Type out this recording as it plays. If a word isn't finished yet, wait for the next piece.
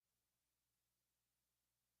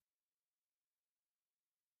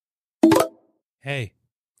Hey,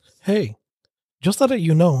 Hey, just so that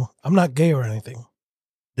you know, I'm not gay or anything.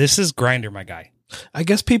 this is Grinder, my guy. I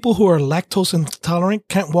guess people who are lactose intolerant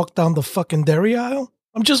can't walk down the fucking dairy aisle?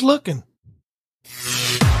 I'm just looking.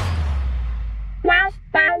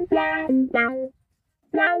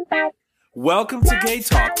 Welcome to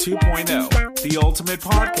GayTalk 2.0, the ultimate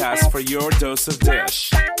podcast for your dose of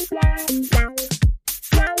dish.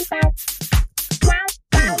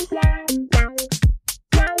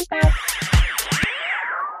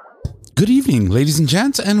 Good evening, ladies and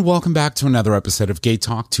gents, and welcome back to another episode of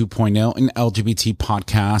GayTalk 2.0, an LGBT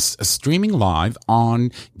podcast streaming live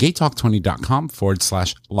on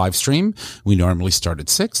gaytalk20.com/live stream. We normally start at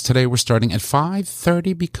 6. Today we're starting at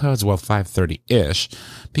 5:30 because, well, 5:30-ish,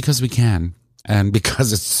 because we can. And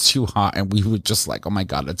because it's too hot and we were just like, oh my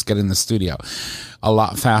God, let's get in the studio a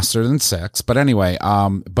lot faster than 6. But anyway,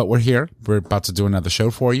 but we're here. We're about to do another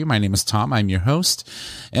show for you. My name is Tom. I'm your host.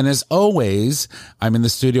 And as always, I'm in the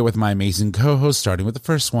studio with my amazing co-host, starting with the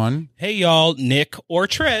first one. Hey, y'all, Nick or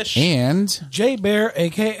Trish. And J Bear,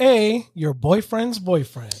 a.k.a. your boyfriend's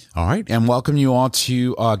boyfriend. all right. And welcome you all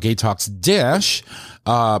to Gay Talk's Dish.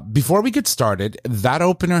 Before we get started, that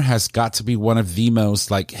opener has got to be one of the most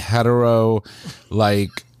hetero,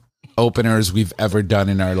 openers we've ever done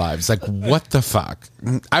in our lives. Like, what the fuck?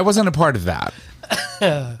 I wasn't a part of that.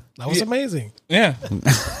 That was amazing. Yeah.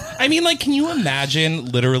 I mean, can you imagine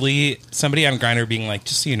literally somebody on Grindr being like,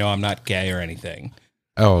 just so you know, I'm not gay or anything?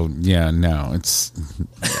 Oh, yeah, no,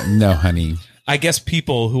 no, honey. I guess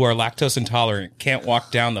people who are lactose intolerant can't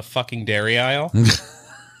walk down the fucking dairy aisle.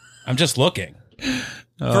 I'm just looking.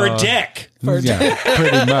 For a dick. Yeah,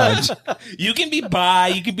 pretty much. You can be bi,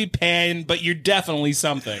 you can be pan, but you're definitely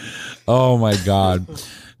something. Oh my God.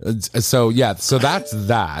 So that's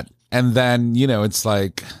that. And then, it's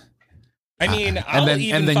like, I mean,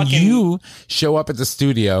 and then you show up at the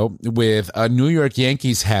studio with a New York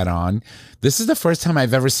Yankees hat on. This is the first time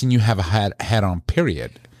I've ever seen you have a hat on,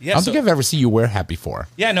 period. Yeah, I don't think I've ever seen you wear a hat before.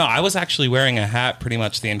 Yeah, no, I was actually wearing a hat pretty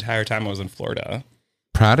much the entire time I was in Florida.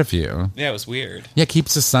 Proud of you. Yeah, it was weird. Yeah,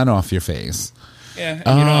 keeps the sun off your face. Yeah,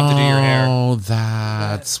 and you don't have to do your hair. Oh,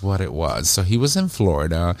 that's what it was. So he was in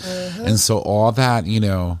Florida, and so all that,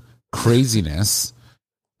 craziness,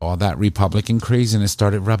 all that Republican craziness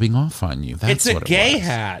started rubbing off on you. That's It's a what gay it was.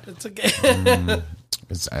 hat. It's a gay.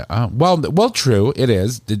 Well, true, it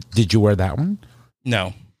is. Did you wear that one?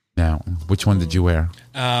 No. No. Which one did you wear?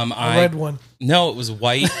 A red one. No, it was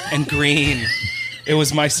white and green. It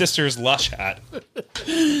was my sister's Lush hat.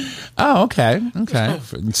 Oh, okay. Okay.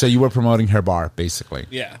 So you were promoting her bar, basically.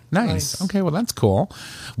 Yeah. Nice. Okay, well, that's cool.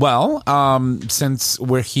 Well, since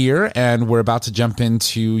we're here and we're about to jump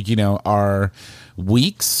into, our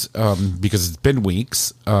weeks, because it's been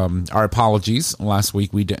weeks, our apologies. Last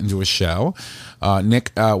week we didn't do a show.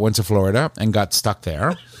 Nick went to Florida and got stuck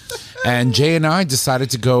there. And Jay and I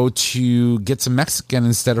decided to go to get some Mexican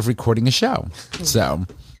instead of recording a show. So,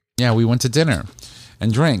 yeah, we went to dinner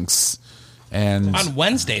and drinks. And On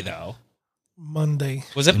Wednesday, though. Monday.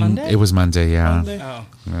 Was it Monday? it was Monday, yeah. Monday. Oh.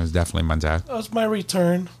 It was definitely Monday. That was my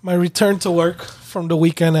return. My return to work from the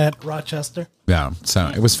weekend at Rochester. Yeah, so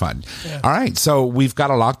it was fun. Yeah. All right, so we've got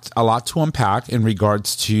a lot to unpack in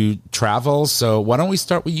regards to travel. So why don't we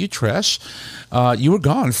start with you, Trish? You were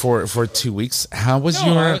gone for 2 weeks. How was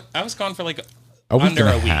your I was gone for a week under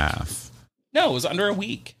and a week. half? No, it was under a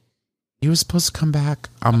week. You were supposed to come back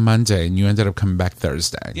on Monday, and you ended up coming back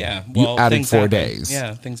Thursday. Yeah. You Well, added things 4 happen. days.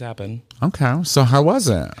 Yeah, things happen. Okay, so how was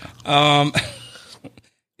it?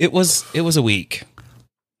 It was a week.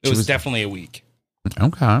 It was was- definitely a week.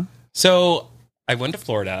 Okay. So I went to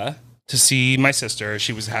Florida to see my sister.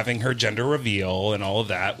 She was having her gender reveal and all of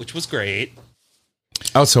that, which was great.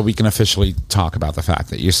 Oh, so we can officially talk about the fact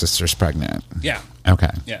that your sister's pregnant. Yeah. Okay.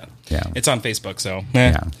 Yeah. Yeah. It's on Facebook, so.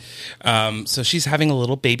 Yeah. So she's having a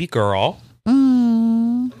little baby girl.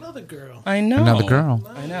 Another girl. I know. Another girl.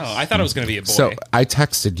 I know. I thought it was going to be a boy. So I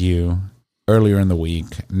texted you earlier in the week.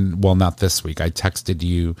 Well, not this week. I texted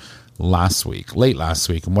you late last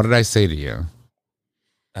week. And what did I say to you?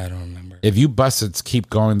 I don't remember. If you bussets keep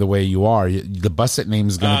going the way you are, the busset name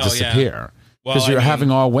is going to disappear. Well, Because you're having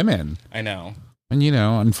all women. I know. And,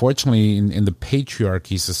 unfortunately, in the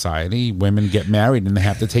patriarchy society, women get married and they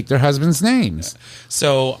have to take their husbands' names.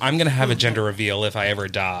 So I'm going to have a gender reveal if I ever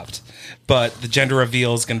adopt. But the gender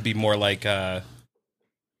reveal is going to be more like,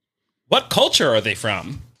 what culture are they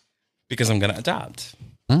from? Because I'm going to adopt.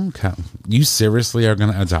 Okay. You seriously are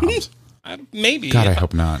going to adopt? Maybe. God, I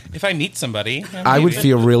hope not. If I meet somebody. I would maybe.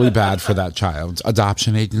 feel really bad for that child.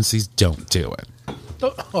 Adoption agencies, don't do it.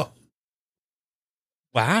 Oh,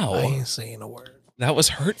 Wow. I ain't saying a word. That was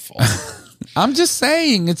hurtful. I'm just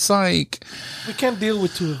saying, it's like We can't deal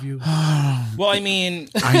with two of you. Well, I mean,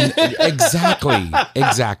 exactly.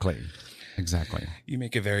 you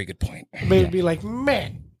make a very good point. They'd be like,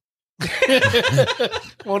 man.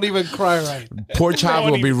 Won't even cry right. Poor child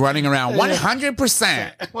will be running around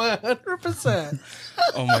 100%. 100%.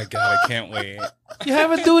 Oh my God, I can't wait. You have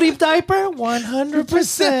a duty diaper?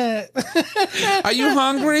 100%. Are you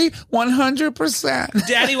hungry? 100%.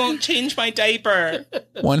 Daddy won't change my diaper.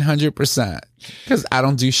 100%. Because I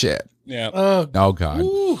don't do shit. Yeah. Oh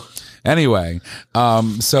God. Anyway,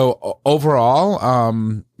 so overall,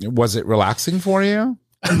 was it relaxing for you?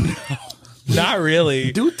 Not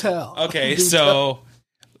really. Do tell. Okay, Do so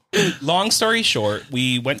long story short,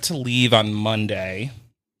 we went to leave on Monday,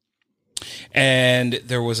 and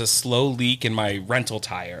there was a slow leak in my rental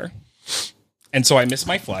tire, and so I missed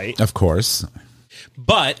my flight. Of course.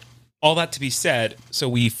 But all that to be said, so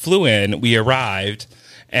we flew in, we arrived,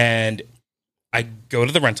 and I go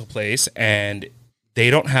to the rental place, and they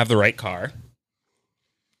don't have the right car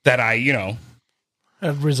that I,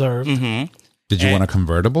 Have reserved. Mm-hmm. Did you want a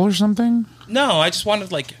convertible or something? No, I just wanted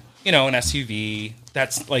an SUV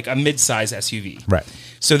that's like a mid-size SUV. Right.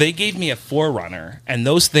 So they gave me a 4Runner, and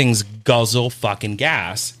those things guzzle fucking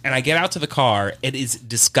gas. And I get out to the car, it is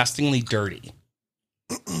disgustingly dirty.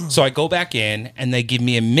 So I go back in, and they give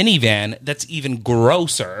me a minivan that's even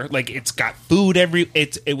grosser. Like it's got food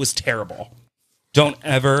it was terrible. Don't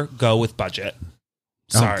ever go with budget.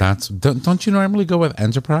 Sorry. Don't you normally go with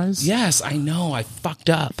Enterprise? Yes, I know. I fucked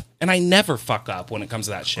up. And I never fuck up when it comes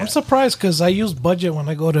to that shit. I'm surprised because I use budget when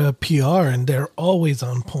I go to PR and they're always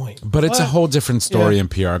on point. But it's a whole different story in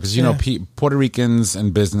PR because, Puerto Ricans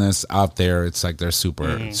and business out there, it's like they're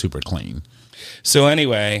super clean. So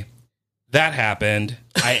anyway, that happened.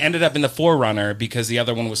 I ended up in the 4Runner because the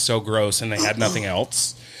other one was so gross and they had nothing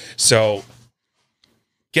else. So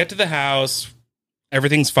get to the house.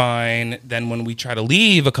 Everything's fine. Then when we try to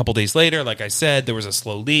leave a couple days later, like I said, there was a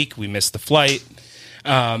slow leak. We missed the flight.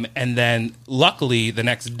 And then luckily the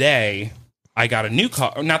next day I got a new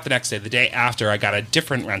car, or not the next day, the day after I got a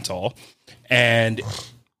different rental, and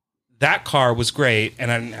that car was great and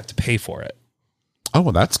I didn't have to pay for it. Oh,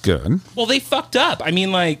 well, that's good. Well, they fucked up. I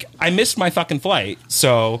mean, like I missed my fucking flight.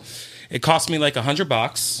 So it cost me like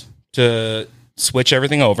 $100 to switch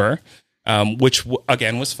everything over, which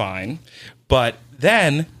again was fine. But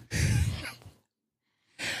then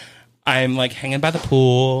I'm like hanging by the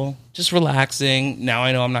pool, just relaxing. Now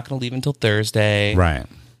I know I'm not going to leave until Thursday. Right.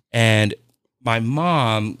 And my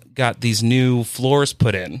mom got these new floors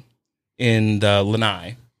put in the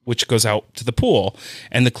lanai, which goes out to the pool.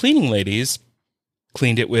 And the cleaning ladies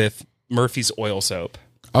cleaned it with Murphy's oil soap.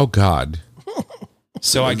 Oh, God.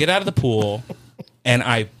 So I get out of the pool and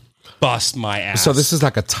I bust my ass. So this is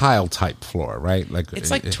like a tile type floor, right? It's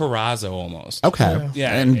like terrazzo almost. Okay.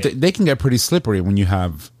 Yeah. And they can get pretty slippery when you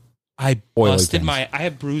have I oily busted things. I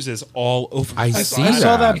have bruises all over I my see I body.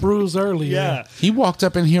 saw that. that bruise earlier. Yeah. He walked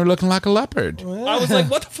up in here looking like a leopard. I was like,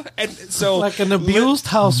 what the fuck? And so Like an abused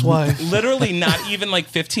housewife. literally not even like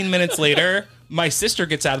 15 minutes later, my sister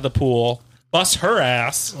gets out of the pool, busts her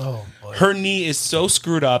ass. Oh, boy. Her knee is so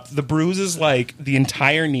screwed up. The bruise is like the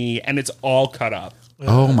entire knee and it's all cut up.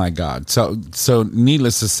 Oh, my God. So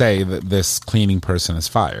needless to say that this cleaning person is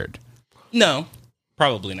fired. No,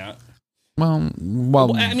 probably not.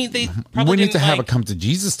 Well, I mean, they probably we need didn't to have a like- come to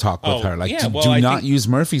Jesus talk with Oh, her. Like, yeah, well, do I not think- use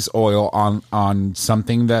Murphy's oil on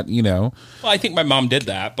something that, Well, I think my mom did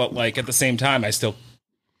that, but like at the same time, I still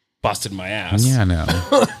busted my ass. Yeah,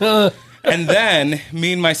 no. And then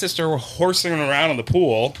me and my sister were horsing around in the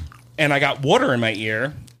pool, and I got water in my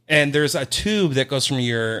ear, and there's a tube that goes from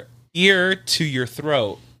your ear to your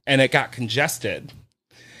throat, and it got congested.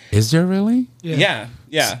 Is there really? Yeah.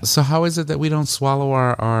 So how is it that we don't swallow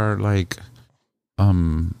our like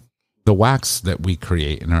the wax that we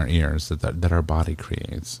create in our ears that our body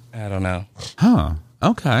creates? I don't know. Huh.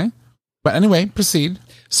 Okay. But anyway, proceed.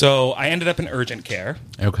 So I ended up in urgent care.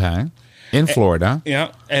 Okay. In Florida.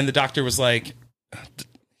 Yeah. And the doctor was like,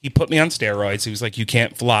 he put me on steroids. He was like, you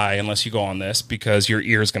can't fly unless you go on this because your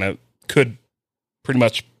ear is could pretty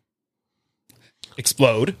much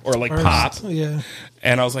explode or like pop. Yeah.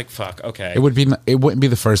 And I was like, fuck, okay. It wouldn't be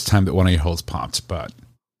the first time that one of your holes popped, but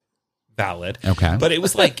Valid. okay. But it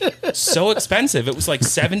was like so expensive. It was like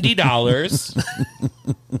 $70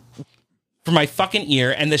 for my fucking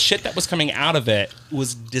ear. And the shit that was coming out of it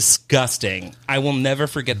was disgusting. I will never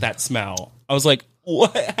forget that smell. I was like,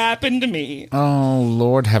 what happened to me? Oh,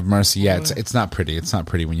 Lord have mercy. Yeah, it's not pretty. It's not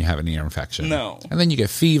pretty when you have an ear infection. No. And then you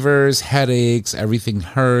get fevers, headaches, everything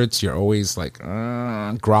hurts. You're always like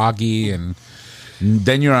groggy and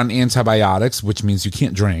Then you're on antibiotics, which means you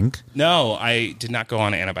can't drink. No, I did not go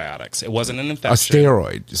on antibiotics. It wasn't an A infection.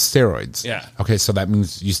 steroids. Yeah. Okay, so that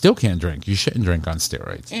means you still can't drink. You shouldn't drink on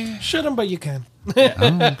steroids. Shouldn't, but you can.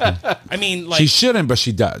 I mean, like She shouldn't, but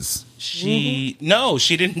she does. she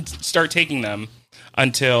didn't start taking them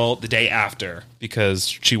until the day after because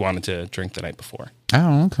she wanted to drink the night before.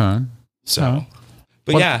 Oh, okay. So,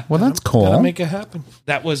 but Well, yeah, well, that's Gotta cool. make it happen.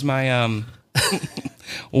 that was my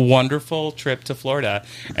wonderful trip to Florida.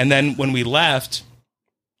 And then when we left,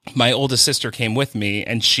 my oldest sister came with me,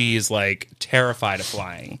 and she's like terrified of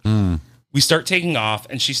flying. We start taking off,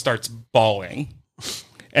 and she starts bawling.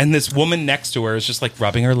 And this woman next to her is just like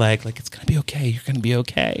rubbing her leg, like, it's going to be okay. You're going to be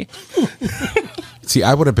okay. See,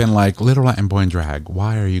 I would have been like, Little Latin Boy in Drag,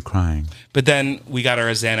 why are you crying? But then we got her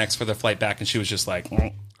a Xanax for the flight back, and she was just like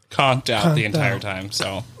conked out the entire time.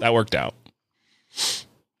 So that worked out.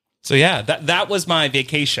 So yeah, that was my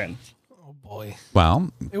vacation. Oh boy,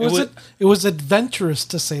 Well, it was adventurous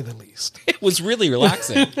to say the least. It was really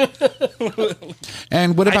relaxing.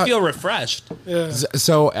 and what I about... feel refreshed.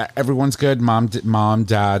 So everyone's good. Mom,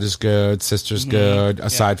 dad is good. Sister's good.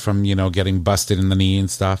 Aside from getting busted in the knee and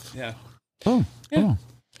stuff. Yeah. Oh, Yeah. Well,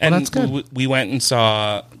 And that's good. we went and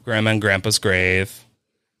saw Grandma and Grandpa's grave.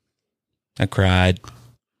 I cried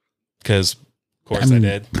because, of course, I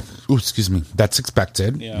did. Oh, excuse me. That's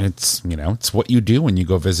expected. Yeah. It's it's what you do when you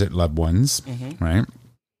go visit loved ones, right?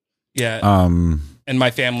 Yeah. And my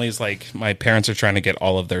family's like, my parents are trying to get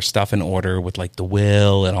all of their stuff in order with like the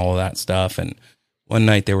will and all of that stuff. And one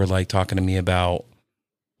night they were like talking to me about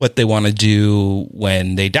what they want to do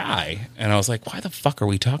when they die. And I was like, why the fuck are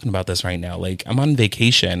we talking about this right now? Like, I'm on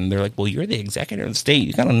vacation. They're like, well, you're the executive of the state.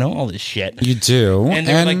 You got to know all this shit. You do. And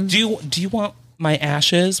they're like, do you want my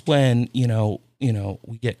ashes when,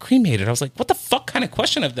 we get cremated? I was like, what the fuck kind of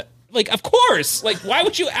question of that? Like, of course. Like, why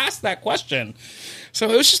would you ask that question? So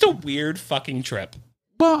it was just a weird fucking trip.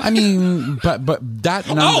 Well, I mean, but that.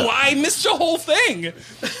 I missed the whole thing.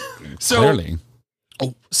 Clearly.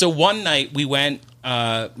 So one night we went,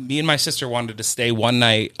 me and my sister wanted to stay one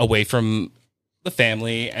night away from the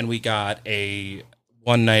family, and we got a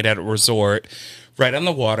one night at a resort right on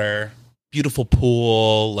the water, beautiful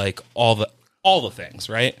pool, like all the things,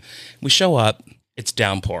 right? We show up, it's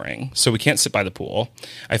downpouring, so we can't sit by the pool.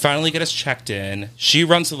 I finally get us checked in. She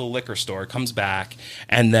runs to the liquor store, comes back,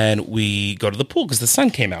 and then we go to the pool because the sun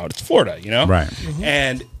came out. It's Florida, Right.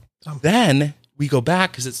 And then we go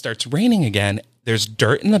back because it starts raining again. There's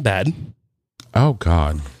dirt in the bed. Oh,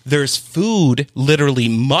 God. There's food literally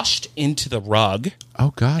mushed into the rug.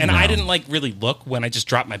 Oh, God. And no. I didn't really look when I just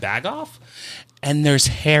dropped my bag off. And there's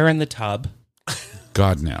hair in the tub.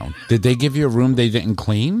 God, no. Did they give you a room they didn't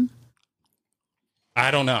clean? I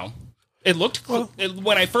don't know. It looked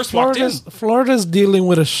when I first walked in. Florida's dealing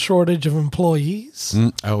with a shortage of employees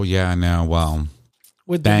Oh, yeah, no. Well,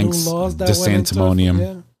 with thanks, the new laws that went into DeSantimonium.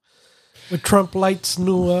 yeah. With Trump Light's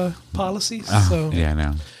new policies. yeah,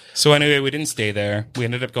 no. So anyway, we didn't stay there. We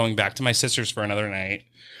ended up going back to my sister's for another night.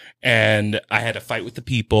 And I had to fight with the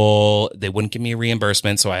people. They wouldn't give me a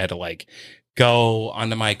reimbursement. So I had to go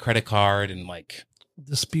onto my credit card and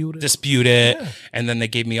dispute it. Yeah. And then they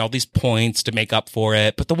gave me all these points to make up for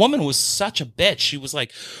it. But the woman was such a bitch. She was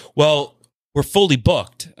like, well, we're fully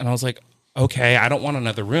booked. And I was like, okay, I don't want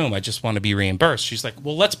another room. I just want to be reimbursed. She's like,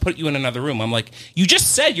 well, let's put you in another room. I'm like, you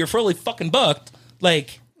just said you're fully fucking booked.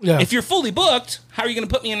 If you're fully booked, how are you going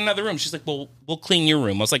to put me in another room? She's like, well, we'll clean your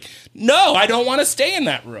room. I was like, no, I don't want to stay in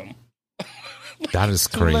that room. That is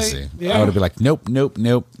crazy. Yeah. I would have been like,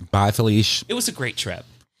 nope. Bye, Felice. It was a great trip.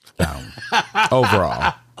 No.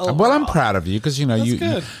 Overall. Well, I'm proud of you because,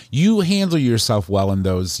 you handle yourself well in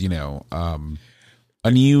those,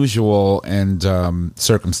 unusual and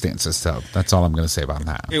circumstances. So that's all I'm going to say about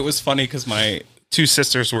that. It was funny because my two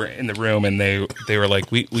sisters were in the room and they were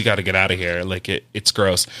like, we got to get out of here. Like it's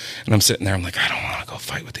gross. And I'm sitting there. I'm like, I don't want to go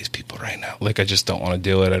fight with these people right now. Like, I just don't want to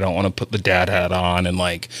do it. I don't want to put the dad hat on and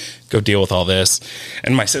go deal with all this.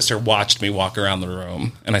 And my sister watched me walk around the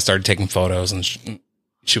room and I started taking photos and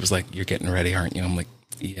she was like, you're getting ready, aren't you? I'm like,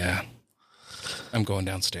 yeah, I'm going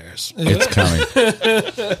downstairs. It's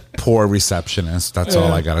coming. Poor receptionist. That's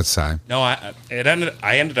all I got to say. No, I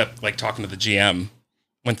ended up talking to the GM,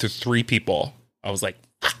 went through 3 people. I was like,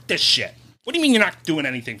 fuck this shit. What do you mean you're not doing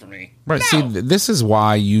anything for me? Right. No. See, this is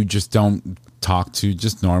why you just don't talk to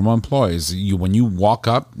just normal employees. When you walk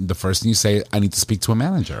up, the first thing you say, I need to speak to a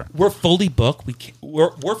manager. We're fully booked.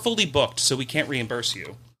 We're fully booked, so we can't reimburse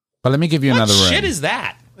you. But let me give you another room. What shit is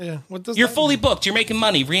that? Yeah. What does You're that fully mean? booked. You're making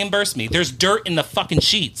money. Reimburse me. There's dirt in the fucking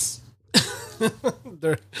sheets.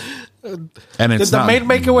 They're- And it's Did the not maid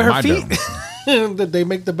make it with her my feet? dirt. Did they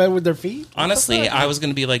make the bed with their feet? Honestly, I was going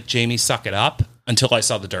to be like, Jamie, suck it up until I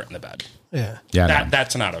saw the dirt in the bed. Yeah. Yeah,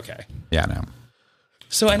 That's not okay. Yeah, no.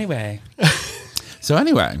 So anyway,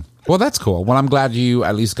 well, that's cool. Well, I'm glad you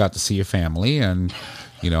at least got to see your family and,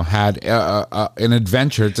 had an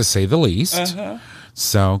adventure, to say the least.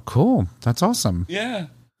 So cool. That's awesome. yeah. It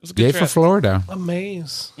was a good Yay trip. for Florida.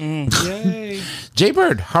 Amaze. Yay.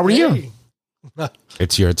 Jaybird, how are you?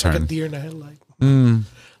 It's your A turn. deer in the headlight.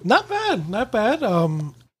 Not bad.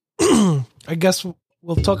 I guess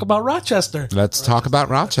we'll talk about Rochester. Let's talk about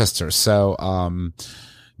Rochester. So,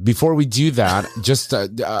 before we do that, just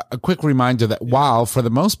a quick reminder that while, for the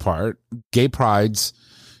most part, gay prides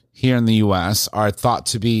here in the U.S. are thought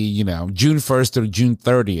to be, June 1st or June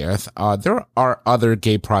 30th, there are other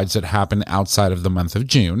gay prides that happen outside of the month of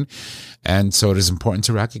June. And so it is important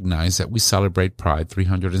to recognize that we celebrate Pride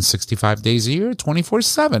 365 days a year,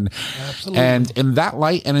 24/7. Absolutely. And in that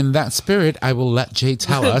light and in that spirit, I will let Jay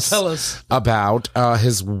tell us about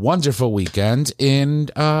his wonderful weekend in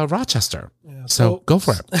Rochester. Yeah, so go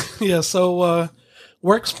for it. Yeah, so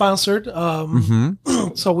work sponsored.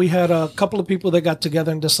 So we had a couple of people that got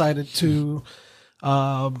together and decided to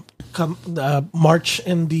come march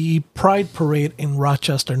in the Pride Parade in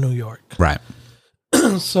Rochester, New York. Right.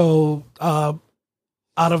 So, out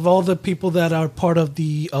of all the people that are part of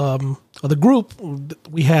the group,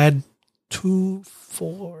 we had 2,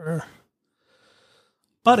 4,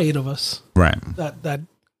 about 8 of us. Right. That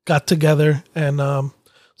got together, and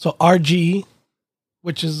so RG,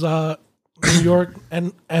 which is New York,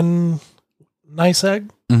 and NICEAG,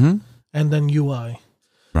 and then UI.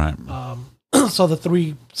 Right. So the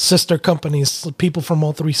 3 sister companies, people from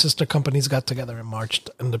all 3 sister companies got together and marched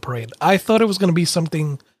in the parade. I thought it was going to be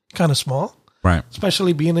something kind of small, Right.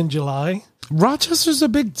 especially being in July. Rochester's a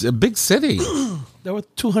big city. There were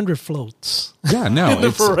 200 floats. Yeah, no, in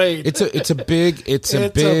the parade. It's a big a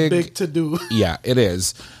big to do. Yeah, it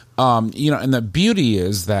is. And the beauty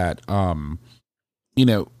is that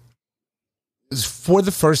for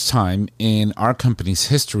the first time in our company's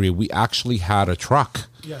history, we actually had a truck.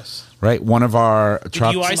 Yes. Right, one of our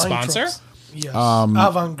trucks. UI sponsor? Yes.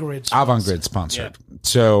 Avant-Garde. Avant-Garde sponsored. Yeah.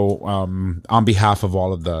 So, on behalf of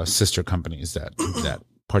all of the sister companies that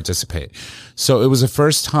participate, so it was the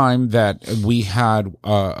first time that we had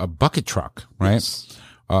a bucket truck, right? Yes.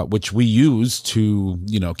 Which we use to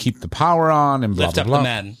keep the power on and blah Lift blah up blah. the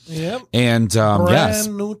men. Yep. And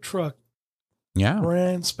Brand new truck. yeah.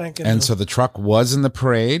 Brand spanking And new. so the truck was in the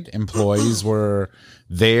parade. Employees were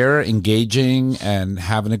there engaging and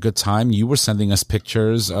having a good time. You were sending us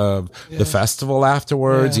pictures of the festival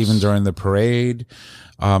afterwards, Yes. even during the parade.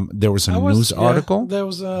 There was a news article. There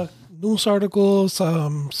was a news article.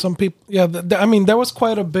 Some people. Yeah. I mean, there was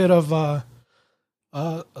quite a bit of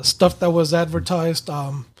stuff that was advertised.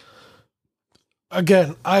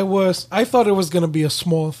 Again, I thought it was going to be a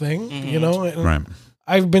small thing, and Right.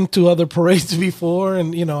 I've been to other parades before,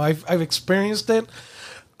 and I've experienced it.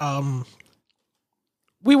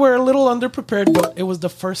 We were a little underprepared, but it was the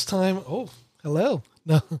first time. Oh, hello.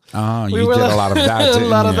 No, Oh, you were did like- a lot of that. a Didn't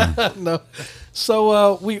lot you? of that. No,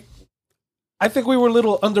 so I think we were a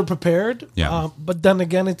little underprepared. Yeah. But then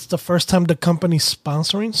again, it's the first time the company's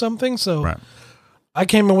sponsoring something, so Right. I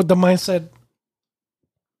came in with the mindset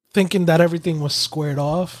thinking that everything was squared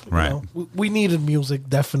off. Right. We needed music,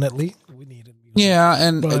 definitely. We needed music. Yeah,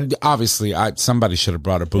 and But- obviously, somebody should have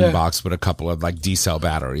brought a boombox with a couple of like D-cell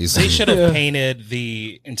batteries. They should have painted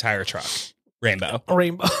the entire truck rainbow. A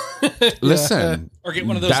rainbow. Listen, Or get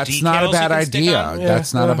one of those that's not a decals bad you can stick idea. on.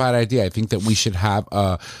 That's not Yeah. a bad idea. I think that we should have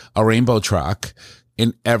a rainbow truck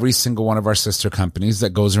in every single one of our sister companies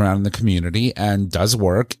that goes around in the community and does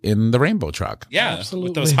work in the rainbow truck. Yeah, Absolutely.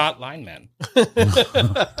 with those hot linemen.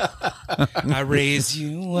 I raise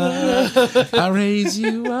you up. I raise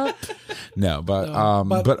you up. No, but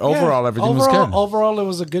But overall, yeah, everything was good. Overall, it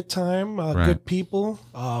was a good time. Right. Good people.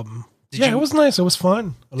 Did It you- was nice. It was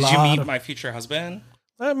fun. Did you meet my future husband?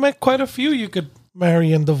 I met quite a few you could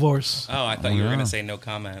marry and divorce. Oh, I thought you were going to say no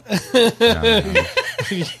comment.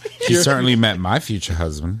 He certainly met my future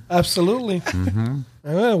husband. Absolutely.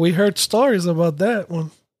 We heard stories about that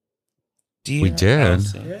one. Dear We did.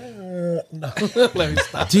 Elsie. No, let me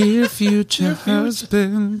stop. Dear future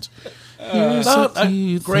husband, here's No, a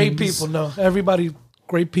few great things. people. No, everybody,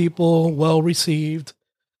 great people, well received.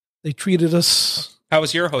 They treated us How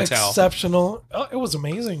was your hotel? exceptional. Oh, it was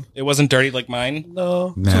amazing. It wasn't dirty like mine.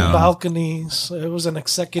 No, No. 2 balconies. It was an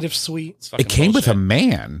executive suite. It's fucking It came with a bullshit.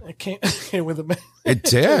 man. It came with a man. It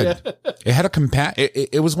did. It had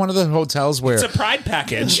a it was one of the hotels where It's a pride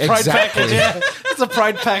package. Pride Exactly. package. Yeah, it's a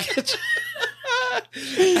pride package.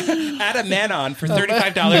 Add a man on for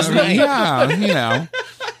 $35 a night. Yeah,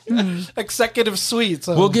 Executive suites.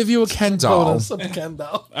 we'll give you a Ken doll. bonus of Ken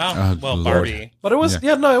doll. Oh, well, Lord. Barbie. But it was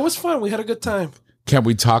it was fun. We had a good time. Can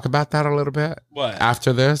we talk about that a little bit? What?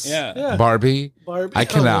 After this? Yeah. Barbie? Barbie. I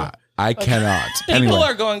cannot. I cannot. People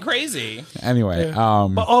are going crazy. Anyway, But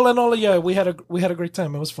all in all, yeah, we had a great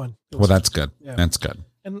time. It was fun. well, that's good. That's good.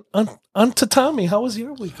 And on to Tommy, how was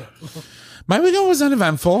your weekend? My weekend was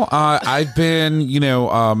uneventful. I've been,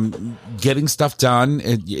 getting stuff done.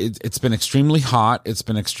 It's been extremely hot. It's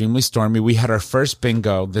been extremely stormy. We had our first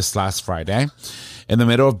bingo this last Friday. In the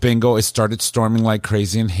middle of bingo, it started storming like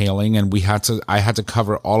crazy and hailing, and I had to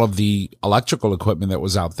cover all of the electrical equipment that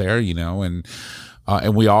was out there, and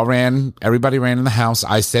we all ran. Everybody ran in the house.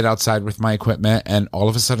 I stayed outside with my equipment, and all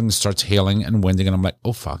of a sudden it starts hailing and winding, and I'm like,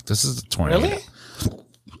 oh fuck, this is a tornado. Really?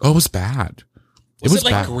 Oh, it was bad. Was it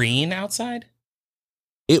like bad. green outside?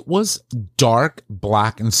 It was dark,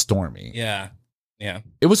 black, and stormy. Yeah.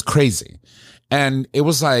 It was crazy. And it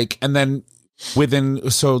was like, and then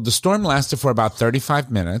so the storm lasted for about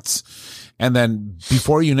 35 minutes. And then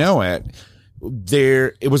before you know it,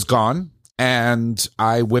 it was gone. And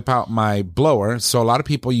I whip out my blower. So a lot of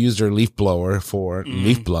people use their leaf blower for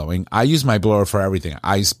leaf blowing. I use my blower for everything.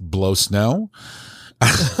 I blow snow.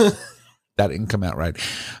 That didn't come out right.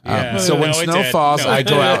 Yeah. So when No, it snow did. falls, No. I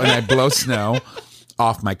go out and I blow snow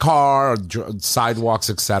off my car, or sidewalks,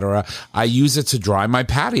 etc. I use it to dry my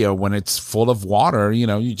patio when it's full of water. You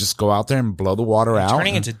just go out there and blow the water out.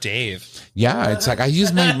 Turning into Dave. Yeah, it's like I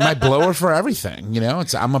use my blower for everything.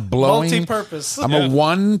 I'm a blowing Multi-purpose. I'm a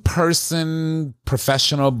one-person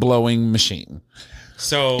professional blowing machine.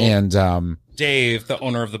 So And Dave, the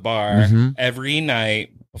owner of the bar, every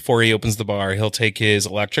night before he opens the bar, he'll take his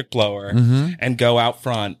electric blower and go out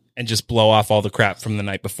front and just blow off all the crap from the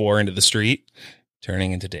night before into the street,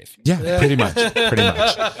 turning into Dave. yeah, pretty much.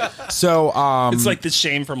 So It's like the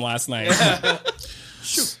shame from last night.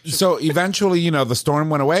 So eventually, the storm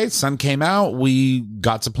went away. Sun came out. We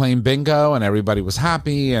got to playing bingo, and everybody was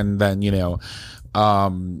happy. And then,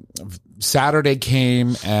 Saturday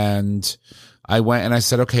came, and I went and I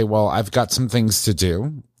said, okay, well, I've got some things to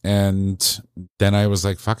do. And then I was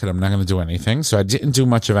like, fuck it, I'm not going to do anything. So I didn't do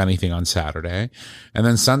much of anything on Saturday. And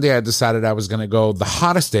then Sunday, I decided I was going to go the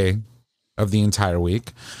hottest day of the entire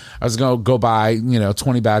week. I was going to go buy,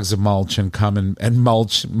 20 bags of mulch and come and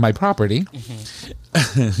mulch my property.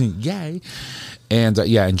 Yay. And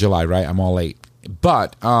in July, right? I'm all late.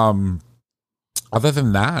 But other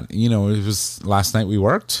than that, it was last night we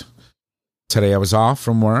worked. Today I was off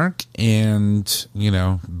from work, and,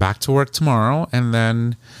 back to work tomorrow. And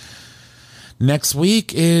then next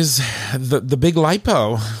week is the big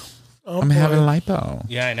lipo. I'm having lipo.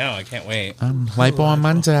 Yeah, I know. I can't wait. Lipo on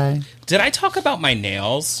Monday. Did I talk about my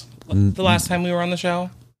nails the last time we were on the show?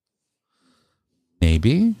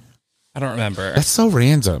 Maybe. I don't remember. That's so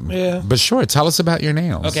random. Yeah. But sure, tell us about your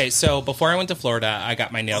nails. Okay, so before I went to Florida, I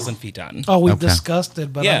got my nails and feet done. Oh, we Okay. discussed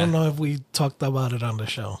it, but Yeah. I don't know if we talked about it on the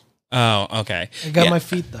show. Oh, okay. I got Yeah. my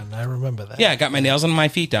feet done. I remember that. Yeah, I got my nails and my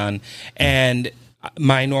feet done, and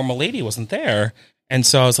my normal lady wasn't there. And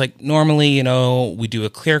so I was like, normally, we do a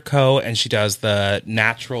clear coat, and she does the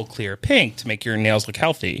natural clear pink to make your nails look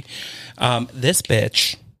healthy. This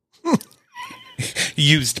bitch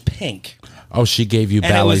used pink. Oh, she gave you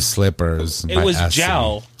And ballet it was- slippers. It by was Essie.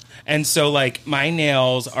 gel. And so, like, my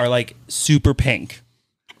nails are, like, super pink.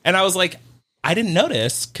 And I was like, I didn't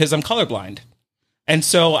notice because I'm colorblind. And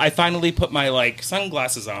so I finally put my, like,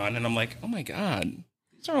 sunglasses on, and I'm like, oh, my God.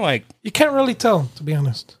 These are, like... You can't really tell, to be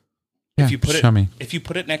honest. Yeah, If you put show it, me. if you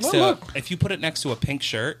put it next Well, to, look. if you put it next to a pink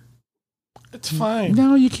shirt, It's fine.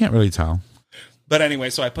 No, you can't really tell. but anyway,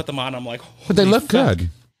 so I put them on. I'm like, But they holy look fuck. good.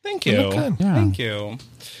 Thank They you, look good. Yeah. thank you.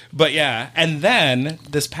 But yeah, and then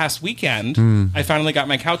this past weekend, I finally got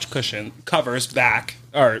my couch cushion covers back,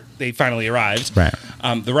 or they finally arrived. Right.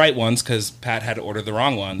 The right ones because Pat had ordered the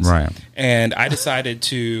wrong ones. Right. And I decided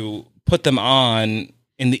to put them on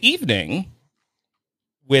in the evening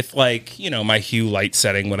with, like, my hue light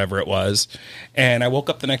setting, whatever it was. And I woke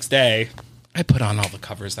up the next day. I put on all the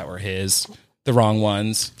covers that were the wrong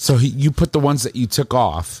ones. So you put the ones that you took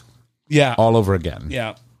off Yeah. all over again.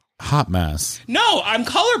 Yeah. Hot mess. No, I'm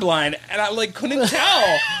colorblind, and I, like, couldn't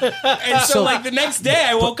tell. And so, like, the next day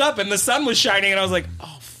I woke up and the sun was shining, and I was like,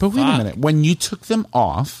 oh, But wait a fuck. minute. When you took them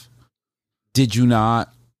off, did you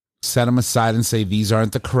not set them aside and say, these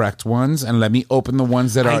aren't the correct ones, and let me open the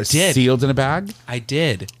ones that I are did. sealed in a bag? I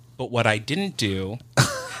did. But what I didn't do,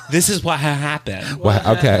 this is what happened.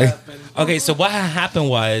 Well, okay. Okay, so what happened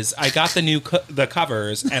was I got the new the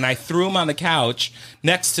covers, and I threw them on the couch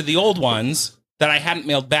next to the old ones that I hadn't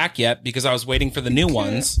mailed back yet because I was waiting for the new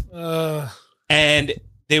ones. And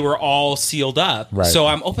they were all sealed up. Right. So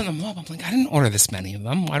I'm opening them up. I'm like, I didn't order this many of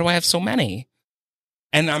them. Why do I have so many?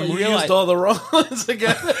 And I'm You realizing used all the wrong ones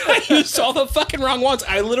again. I used all the fucking wrong ones.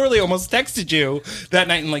 I literally almost texted you that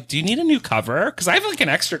night and like, do you need a new cover? Because I have like an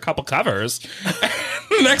extra couple covers.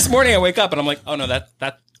 The next morning I wake up and I'm like, oh no,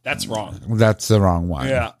 that's wrong. That's the wrong one.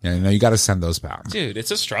 Yeah. You got to send those back. Dude,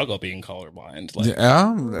 it's a struggle being colorblind.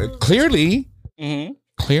 Like, Clearly. mm-hmm.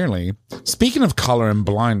 Clearly. Speaking of color and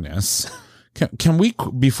blindness, can we,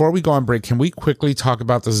 before we go on break, can we quickly talk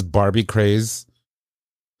about this Barbie craze?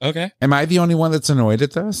 Okay. Am I the only one that's annoyed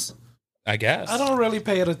at this? I guess. I don't really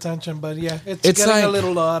pay it attention, but yeah, it's It's getting like- a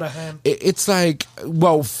little out of hand. It's like,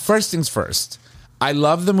 well, first things first. I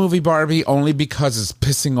love the movie Barbie only because it's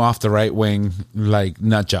pissing off the right wing, like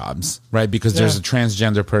nut jobs, right? Because there's a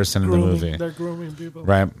transgender person in the movie, They're grooming people.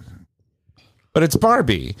 right? But it's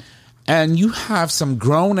Barbie, and you have some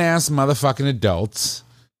grown ass motherfucking adults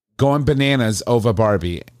going bananas over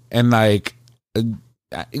Barbie, and like.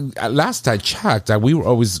 Last I checked, we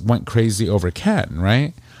always went crazy over Ken,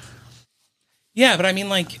 right? Yeah, but I mean,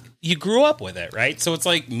 like, you grew up with it, right? So it's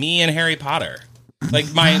like me and Harry Potter.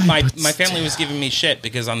 Like, my family was giving me shit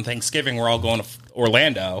because on Thanksgiving we're all going to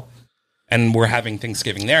Orlando and we're having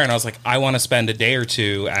Thanksgiving there. And I was like, I want to spend a day or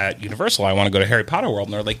two at Universal. I want to go to Harry Potter World.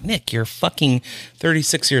 And they're like, Nick, you're fucking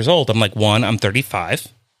 36 years old. I'm like, one, I'm 35.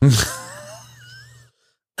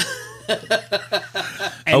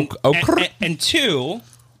 And two,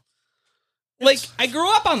 like, I grew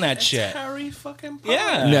up on that shit. Harry fucking Potter.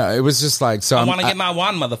 Yeah. No, it was just like, so I want to get my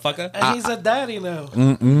wand, motherfucker. And he's a daddy now.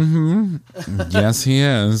 Yes, he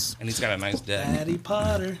is. And he's got a nice dick. Daddy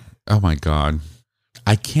Potter. Oh my God.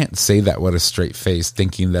 I can't say that with a straight face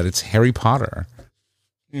thinking that it's Harry Potter.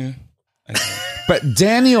 Yeah. But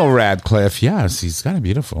Daniel Radcliffe, yes, he's got a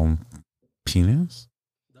beautiful penis.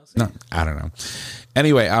 No, I don't know.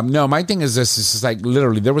 Anyway, no, my thing is this. It's just like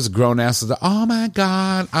literally there was a grown ass that, oh my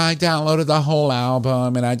God, I downloaded the whole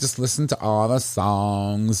album and I just listened to all the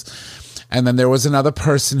songs. And then there was another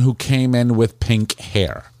person who came in with pink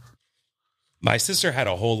hair. My sister had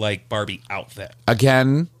a whole, like, Barbie outfit.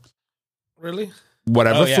 Again, Really?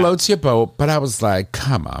 whatever Oh, yeah. floats your boat. But I was like,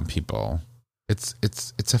 come on, people. It's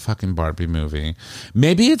a fucking Barbie movie.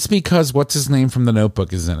 Maybe it's because what's his name from The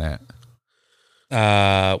Notebook is in it.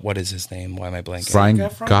 What is his name? Why am I blanking? Ryan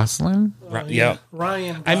Efron? Gosling? Yeah.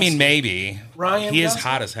 Ryan. I mean, Gosling. maybe. Ryan He is Gosling?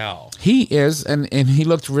 hot as hell. He is, and he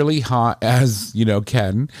looked really hot as,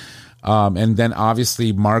 Ken. And then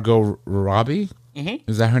obviously Margot Robbie,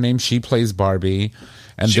 is that her name? She plays Barbie.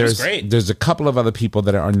 And She was great. There's a couple of other people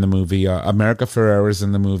that are in the movie. America Ferrera's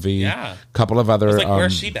in the movie. Yeah. A couple of other. I was like,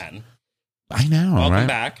 where's she been? I know, Welcome right?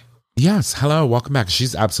 back. Yes, hello, welcome back.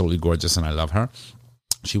 She's absolutely gorgeous, and I love her.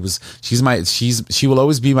 She will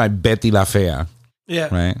always be my Betty La Fea,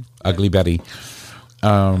 Yeah. right? Ugly Betty.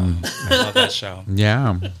 I love that show.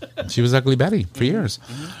 Yeah, she was Ugly Betty for years.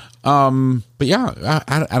 But yeah,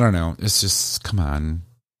 I don't know. It's just, come on.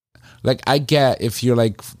 Like, I get if you're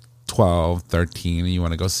like 12, 13 and you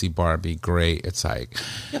want to go see Barbie, great. It's like,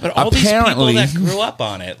 Yeah, but all these people apparently- that grew up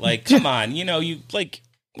on it, like, come on, you like,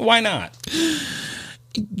 why not?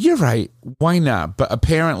 you're right. Why not? But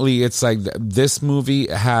apparently it's like this movie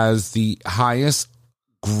has the highest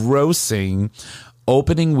grossing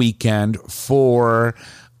opening weekend for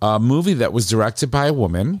a movie that was directed by a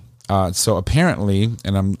woman. So apparently,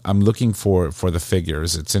 and I'm looking for the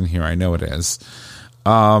figures. It's in here. I know it is.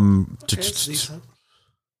 It's decent.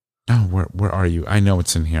 Oh, where are you? I know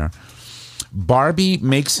it's in here. Barbie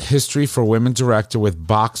makes history for women director with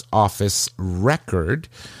box office record.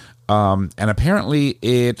 And apparently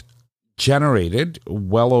it generated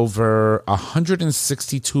well over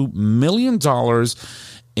 $162 million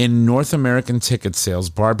in North American ticket sales.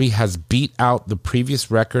 Barbie has beat out the previous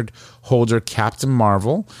record holder Captain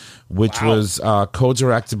Marvel, which was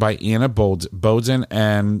co-directed by Anna Boden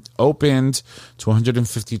and opened to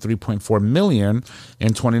 $153.4 million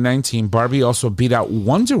in 2019. Barbie also beat out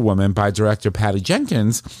Wonder Woman by director Patty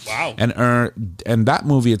Jenkins. Wow. And that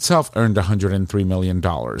movie itself earned $103 million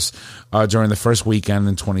during the first weekend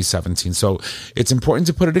in 2017. So it's important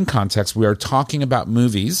to put it in context. We are talking about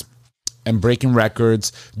movies and breaking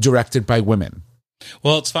records directed by women.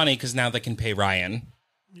 Well, it's funny because now they can pay Ryan.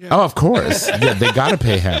 Oh, of course. Yeah, they got to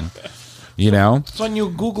pay him. So when you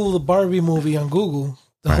Google the Barbie movie on Google,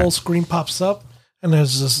 the whole screen pops up and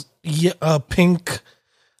there's this pink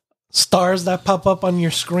stars that pop up on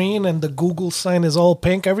your screen and the Google sign is all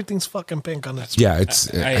pink. Everything's fucking pink on that screen. Yeah,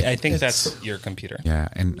 it's. I think that's your computer. Yeah,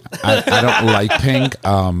 and I don't like pink,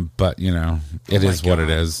 but it is what it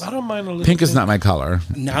is. I don't mind a little Pink is not my color.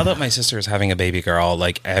 Now that my sister is having a baby girl,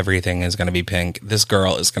 like everything is going to be pink. This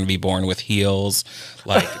girl is going to be born with heels,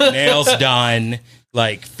 like nails done,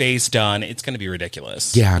 like face done. It's going to be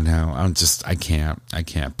ridiculous. Yeah, no, I can't.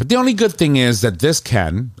 But the only good thing is that this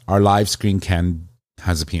Ken, our live screen Ken,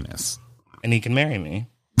 has a penis. And he can marry me.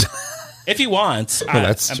 If he wants. Well,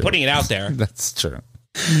 that's I'm true. putting it out there. That's true.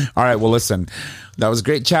 All right, well, listen, that was a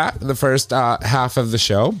great chat, the first half of the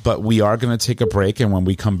show, but we are going to take a break, and when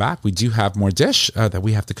we come back, we do have more dish that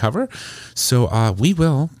we have to cover, so we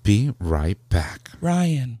will be right back.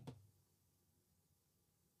 Ryan.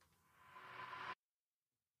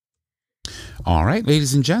 All right,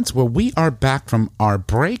 ladies and gents, well, we are back from our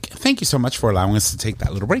break. Thank you so much for allowing us to take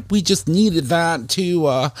that little break. We just needed that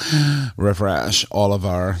to refresh all of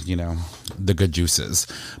our, the good juices.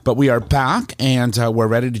 But we are back, and we're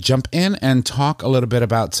ready to jump in and talk a little bit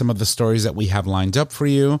about some of the stories that we have lined up for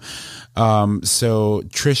you. So,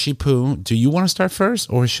 Trishy Poo, do you want to start first,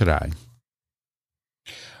 or should I?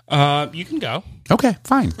 You can go. Okay,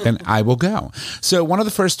 fine. Then I will go. So, one of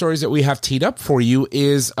the first stories that we have teed up for you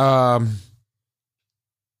is...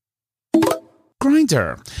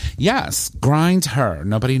 Grinder. Yes, grind her.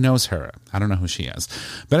 Nobody knows her. I don't know who she is.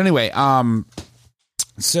 But anyway,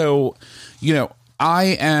 so, I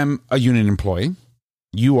am a union employee.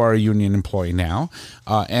 You are a union employee now.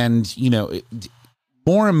 And,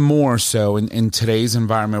 more and more so in today's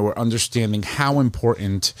environment, we're understanding how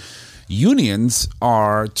important unions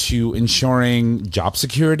are to ensuring job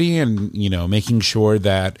security and, making sure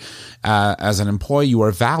that as an employee, you are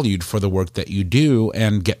valued for the work that you do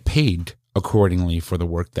and get paid accordingly for the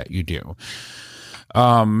work that you do.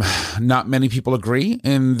 Not many people agree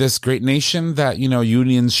in this great nation that,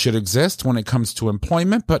 unions should exist when it comes to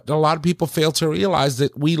employment, but a lot of people fail to realize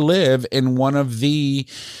that we live in one of the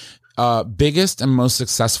biggest and most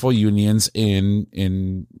successful unions in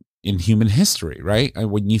human history, right?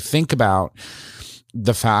 And when you think about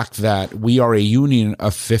the fact that we are a union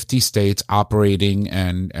of 50 states operating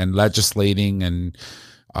and legislating and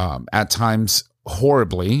at times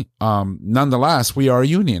horribly, nonetheless, we are a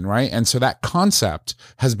union, right? And so that concept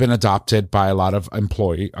has been adopted by a lot of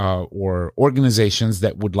employee or organizations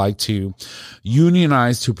that would like to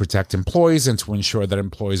unionize to protect employees and to ensure that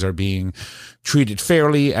employees are being treated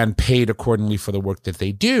fairly and paid accordingly for the work that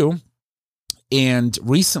they do. And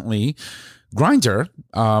recently, Grindr,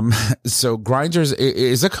 so Grindr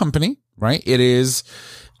is a company, right? It is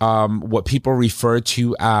what people refer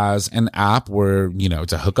to as an app where,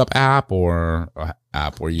 it's a hookup app or an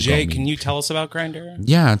app where you Jay, can you tell us about Grindr?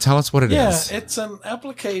 Yeah, tell us what it is. Yeah, it's an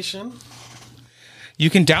application. You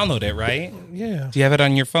can download it, right? Yeah. Do you have it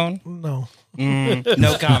on your phone? No.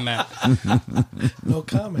 No comment. No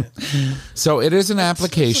comment. So it is an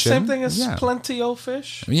application. It's the same thing as Plenty of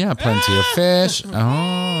Fish. Yeah, Plenty of Fish.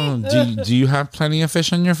 Oh, do you have Plenty of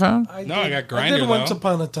Fish on your phone? I got Grindr, I did once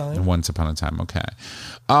upon a time. Once upon a time, okay.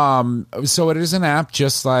 So it is an app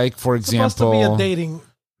just like, for example... It's supposed to be a dating,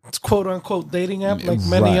 quote-unquote dating app, like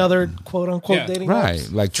many other quote-unquote dating apps. Right,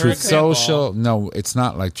 like Truth Social. No, it's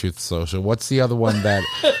not like Truth Social. What's the other one that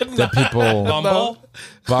people...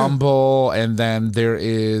 Bumble, and then there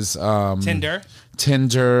is... Tinder.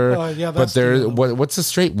 Yeah, but there. What's the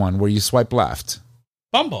straight one where you swipe left?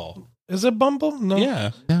 Bumble. Is it Bumble? No.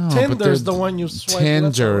 Yeah. No, Tinder's the one you swipe Tinder,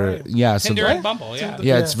 left or right. yeah. Tinder so and Bumble, yeah.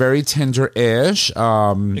 Yeah, it's very Tinder-ish.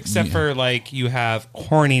 Except for like you have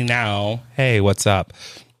horny now. Hey, what's up?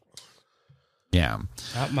 Yeah.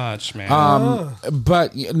 Not much, man.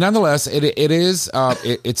 But nonetheless,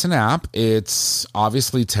 it's an app. It's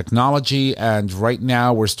obviously technology, and right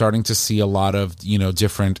now we're starting to see a lot of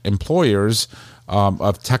different employers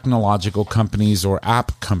of technological companies or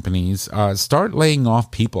app companies start laying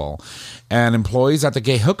off people. And employees at the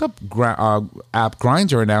gay hookup app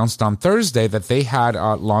Grindr announced on Thursday that they had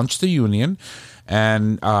launched the union.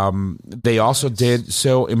 And they also did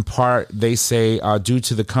so in part, they say, due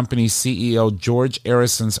to the company's CEO, George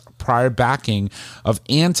Arrison's prior backing of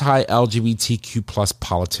anti-LGBTQ plus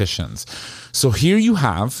politicians. So here you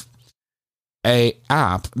have a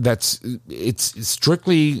app it's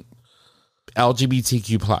strictly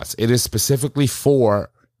LGBTQ plus. It is specifically for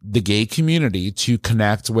the gay community to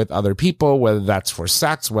connect with other people, whether that's for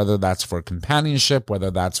sex, whether that's for companionship, whether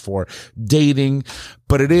that's for dating.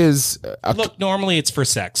 But it is look, normally it's for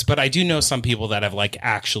sex, but I do know some people that have like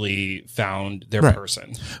actually found their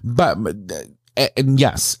person. But and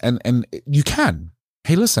yes, and you can.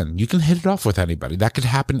 hey, listen, you can hit it off with anybody. That could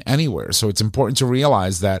happen anywhere. So it's important to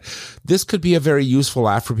realize that this could be a very useful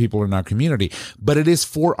app for people in our community, but it is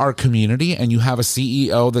for our community. And you have a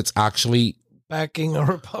CEO that's actually backing a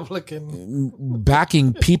Republican,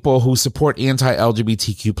 backing people who support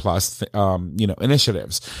anti-LGBTQ plus,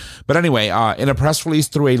 initiatives. But anyway, in a press release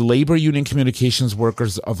through a labor union Communications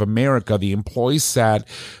Workers of America, the employees said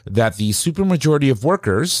that the supermajority of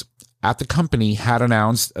workers at the company had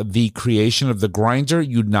announced the creation of the Grindr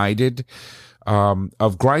United,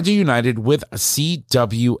 with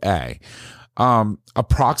CWA.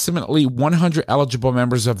 Approximately 100 eligible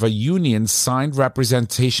members of a union signed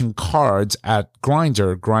representation cards at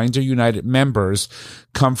Grindr. Grindr United members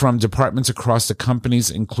come from departments across the companies,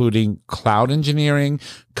 including cloud engineering,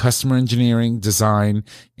 customer engineering, design,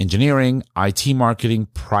 engineering, IT marketing,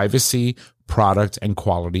 privacy, product, and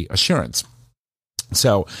quality assurance.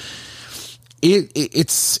 So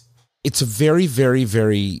it's a very, very,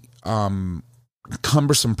 very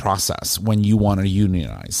cumbersome process when you want to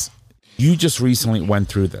unionize. You just recently went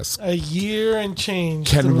through this. A year and change.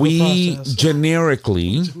 Can we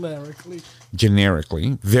generically,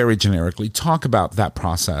 very generically, talk about that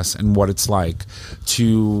process and what it's like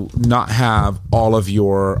to not have all of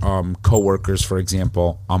your coworkers, for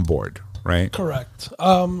example, on board, right? Correct.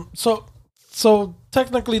 So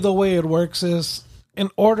technically the way it works is in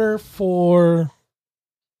order for,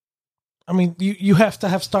 you have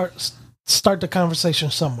to start the conversation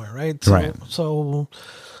somewhere, right? Right. So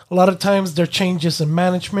a lot of times there are changes in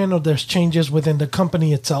management or there's changes within the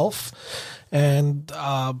company itself. And,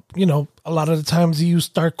 a lot of the times you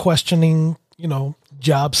start questioning,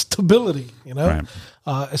 job stability, Right.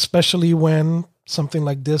 Especially when something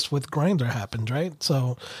like this with Grindr happened, right?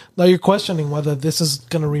 So now you're questioning whether this is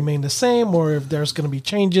going to remain the same or if there's going to be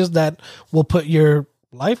changes that will put your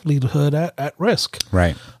livelihood at risk.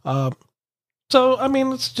 Right. So,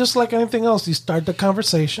 it's just like anything else. You start the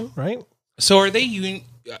conversation, right? So are they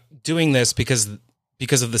doing this because of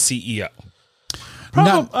the CEO?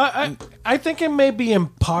 Probably, I think it may be in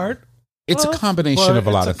part. It's a combination of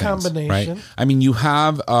a lot of things, right? You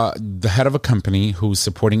have the head of a company who's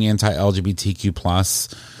supporting anti-LGBTQ plus,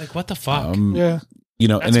 like what the fuck?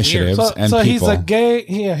 Initiatives and so people.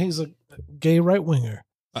 He's a gay right winger.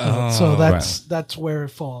 So that's where it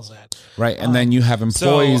falls at, right? And then you have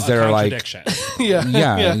employees that are like,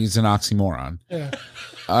 yeah, he's an oxymoron. Yeah.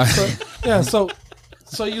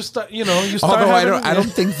 So you start, Although I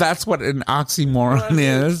don't think that's what an oxymoron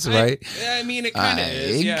is, right? It kind of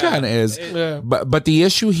is. It kind of is. But the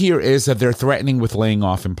issue here is that they're threatening with laying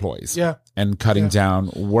off employees, and cutting down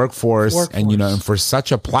workforce, and for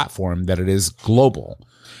such a platform that it is global.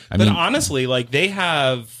 But honestly, they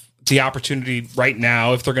have the opportunity right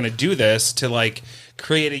now, if they're going to do this, to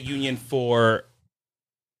create a union for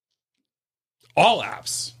all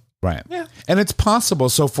apps. Right. Yeah. And it's possible.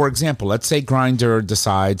 So, for example, let's say Grindr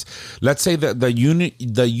decides, let's say that the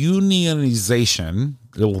unionization,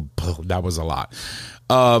 that was a lot,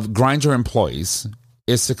 of Grindr employees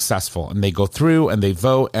is successful and they go through and they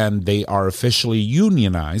vote and they are officially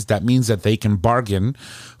unionized. That means that they can bargain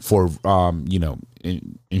for,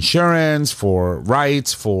 insurance, for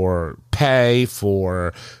rights, for pay,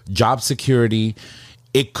 for job security.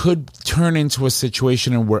 It could turn into a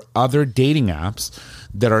situation where other dating apps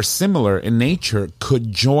that are similar in nature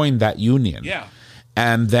could join that union. Yeah.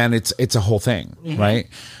 And then it's a whole thing, right?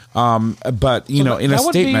 But, in a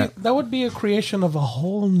statement... that would be a creation of a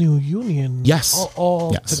whole new union. Yes.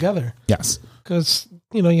 All together. Yes. Because,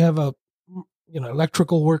 you have a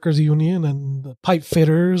electrical workers union and the pipe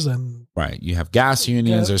fitters and... Right. You have gas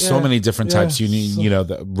unions. There's so many different types of union.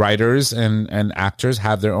 The writers and actors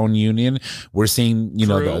have their own union. We're seeing,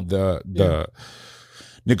 the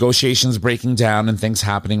negotiations breaking down and things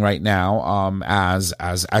happening right now as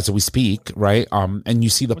we speak, right? And you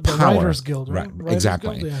see the power. Writers Guild, right? Writers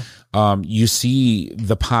Exactly. Guild, yeah. You see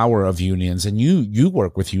the power of unions, and you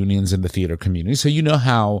work with unions in the theater community, so you know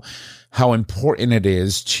how important it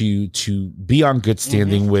is to be on good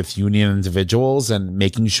standing with union individuals and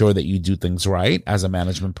making sure that you do things right as a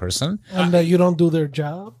management person, and that you don't do their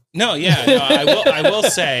job. I will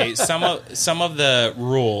say some of the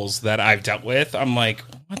rules that I've dealt with, I'm like,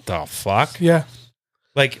 what the fuck? Yeah.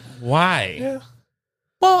 Why? Yeah.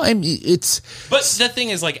 Well, it's... But the thing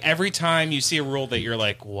is, every time you see a rule that you're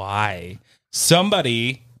like, why?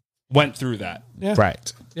 Somebody went through that. Yeah.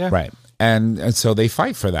 Right. Yeah. Right. And so they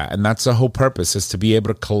fight for that. And that's the whole purpose, is to be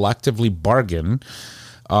able to collectively bargain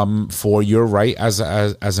for your right as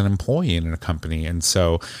an employee in a company. And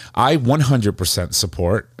so I 100%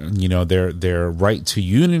 support, their right to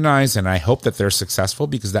unionize, and I hope that they're successful,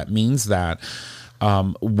 because that means that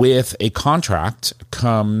with a contract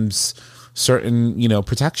comes certain,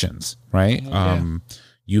 protections, right?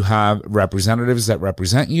 You have representatives that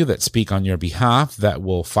represent you, that speak on your behalf, that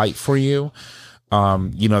will fight for you.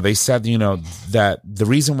 They said, that the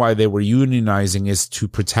reason why they were unionizing is to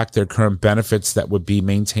protect their current benefits that would be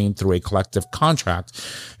maintained through a collective contract.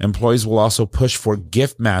 Employees will also push for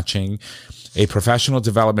gift matching, a professional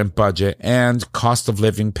development budget, and cost of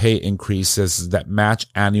living pay increases that match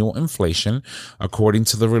annual inflation. According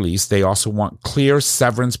to the release, they also want clear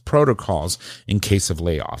severance protocols in case of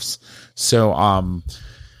layoffs. So,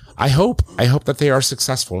 I hope that they are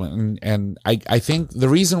successful. And I think the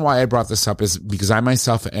reason why I brought this up is because I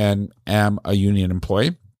myself am a union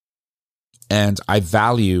employee, and I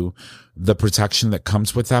value the protection that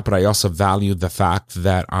comes with that. But I also value the fact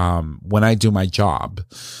that, when I do my job,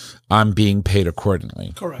 I'm being paid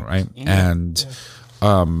accordingly. Correct. Right. And,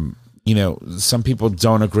 some people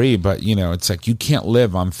don't agree, but, it's like you can't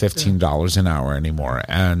live on $15 an hour anymore.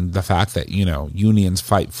 And the fact that, unions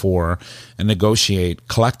fight for and negotiate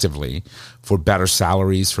collectively for better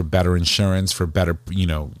salaries, for better insurance, for better,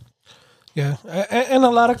 Yeah. And a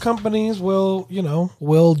lot of companies will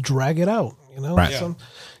drag it out, Right.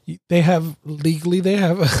 They have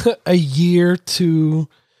a year to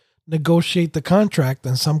negotiate the contract,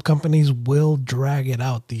 and some companies will drag it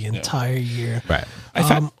out the entire year. Right.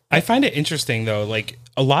 I find it interesting though, like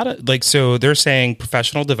a lot of so they're saying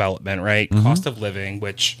professional development, right? Cost of living,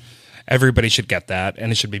 which everybody should get that,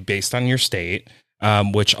 and it should be based on your state,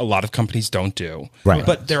 which a lot of companies don't do. Right.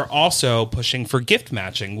 But they're also pushing for gift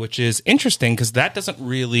matching, which is interesting because that doesn't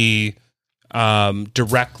really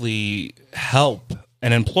directly help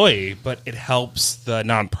an employee, but it helps the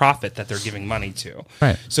nonprofit that they're giving money to.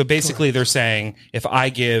 Right. So basically they're saying if I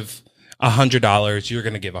give $100, you're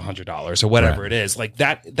going to give $100 or whatever it is. Like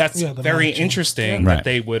that's very matching. interesting that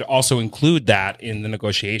they would also include that in the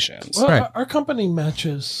negotiations. Well, our company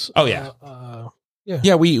matches. Oh, yeah.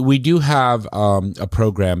 Yeah, we do have a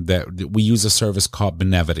program that we use a service called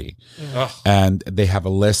Benevity, and they have a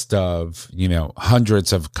list of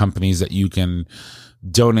hundreds of companies that you can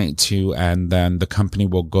donate to, and then the company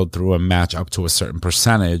will go through and match up to a certain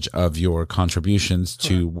percentage of your contributions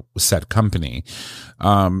to said company.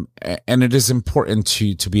 And it is important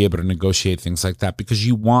to be able to negotiate things like that, because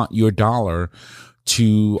you want your dollar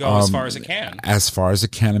to go as far as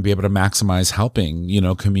it can, and be able to maximize helping,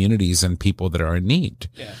 communities and people that are in need.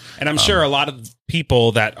 Yeah. And I'm sure a lot of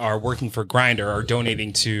people that are working for Grindr are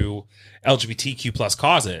donating to LGBTQ plus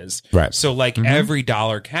causes. Right. So every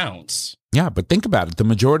dollar counts. Yeah, but think about it. The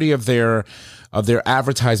majority of their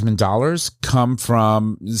advertisement dollars come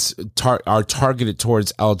from are targeted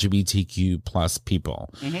towards LGBTQ plus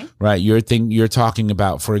people, right? You're talking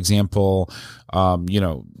about, for example,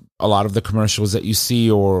 a lot of the commercials that you see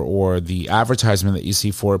or the advertisement that you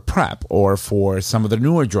see for PrEP or for some of the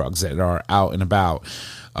newer drugs that are out and about.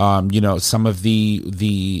 Some of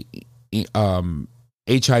the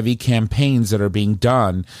HIV campaigns that are being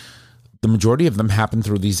done, the majority of them happen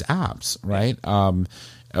through these apps, right?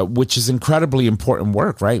 Which is incredibly important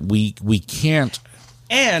work, right? We can't.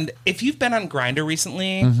 And if you've been on Grindr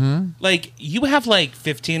recently, you have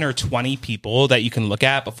 15 or 20 people that you can look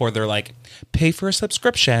at before they're like, pay for a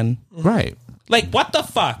subscription. Right. What the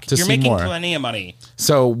fuck? You're making plenty of money.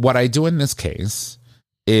 So what I do in this case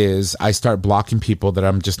is I start blocking people that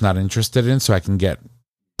I'm just not interested in, so I can get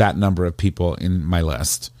that number of people in my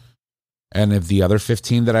list. And if the other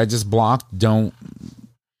 15 that I just blocked don't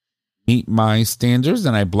meet my standards,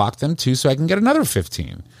 then I block them too, so I can get another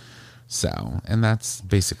 15. So, and that's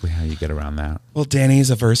basically how you get around that. Well, Danny's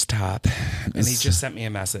a verse top, and he just sent me a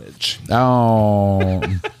message. Oh,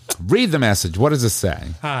 read the message. What does it say?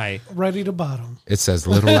 Hi. Ready to bottom. It says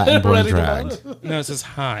Little Latin Boy Ready to Drag. bottom. No, it says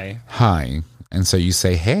hi. Hi. And so you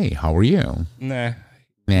say, hey, how are you? Nah.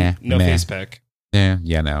 Nah. No meh. face pic. Yeah,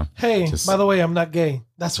 no. Hey, by the way, I'm not gay.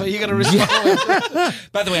 That's what you got to respond.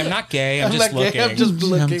 By the way, I'm not gay. I'm just not gay. looking. I'm just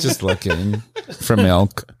looking. I'm just looking for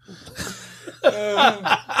milk.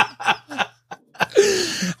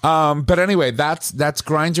 But anyway, that's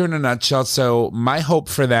Grindr in a nutshell. So my hope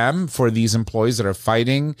for them, for these employees that are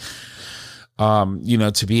fighting,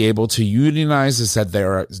 to be able to unionize, is that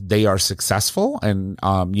they are successful, and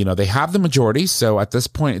they have the majority. So at this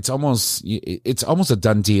point, it's almost a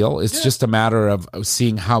done deal. It's just a matter of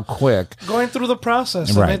seeing how quick going through the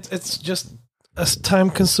process. Right. And it's just as time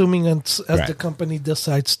consuming as the company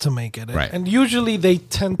decides to make it. Right. And usually they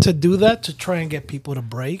tend to do that to try and get people to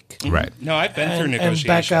break. Right. No, I've been through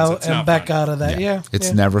negotiations. And back out of that. Yeah.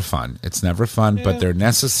 It's never fun. It's never fun, but they're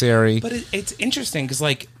necessary. But it's interesting because,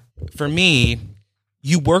 for me,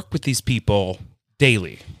 you work with these people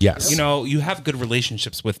daily. Yes. You know, you have good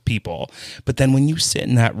relationships with people, but then when you sit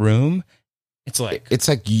in that room, it's like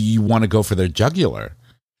you want to go for their jugular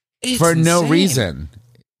it's for no insane. reason.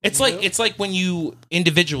 It's like when you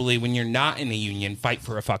individually, when you're not in a union, fight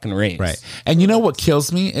for a fucking raise. Right. And you know what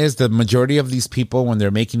kills me is the majority of these people, when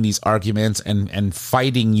they're making these arguments and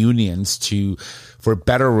fighting unions for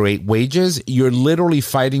better wages, you're literally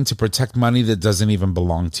fighting to protect money that doesn't even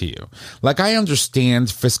belong to you. Like, I understand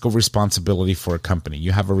fiscal responsibility for a company.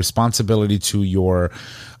 You have a responsibility to your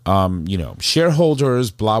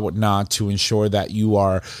shareholders, blah, whatnot, to ensure that you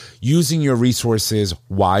are using your resources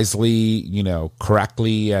wisely,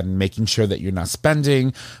 correctly, and making sure that you're not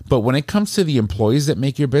spending. But when it comes to the employees that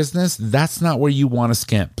make your business, that's not where you want to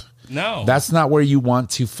skimp. No. That's not where you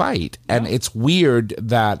want to fight. No. And it's weird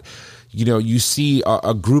that you see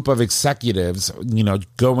a group of executives,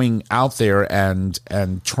 going out there and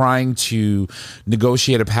trying to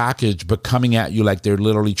negotiate a package, but coming at you like they're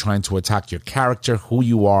literally trying to attack your character, who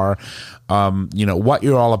you are, what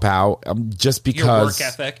you're all about, just because your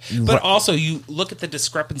work ethic. But also, you look at the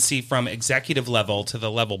discrepancy from executive level to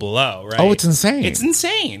the level below, right? Oh, it's insane. It's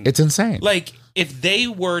insane. It's insane. Like, if they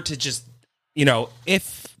were to just,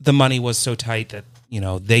 if the money was so tight that,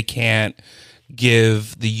 they can't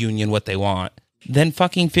give the union what they want, then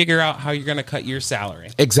fucking figure out how you're going to cut your salary.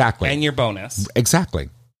 Exactly. And your bonus. Exactly.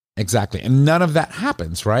 And none of that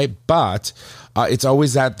happens, right? But it's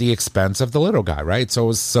always at the expense of the little guy, right?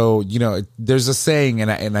 So there's a saying,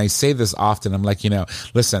 and I say this often. I'm like,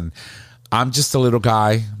 listen, I'm just a little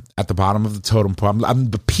guy at the bottom of the totem pole.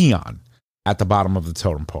 I'm the peon at the bottom of the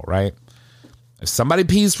totem pole, right? If somebody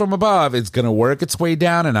pees from above, it's going to work its way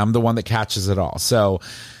down, and I'm the one that catches it all. So,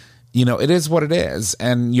 it is what it is.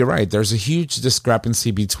 And you're right. There's a huge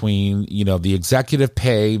discrepancy between, the executive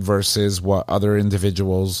pay versus what other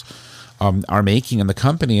individuals are making in the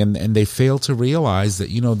company. And they fail to realize that,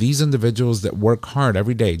 these individuals that work hard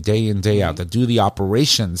every day, day in, day out, that do the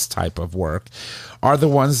operations type of work are the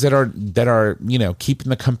ones that are keeping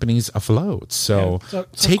the companies afloat. So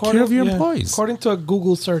take care of your employees. According to a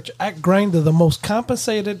Google search, at Grindr, the most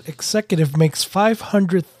compensated executive makes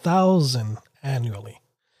 $500,000 annually.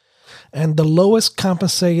 And the lowest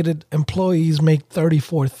compensated employees make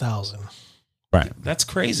 $34,000. Right. That's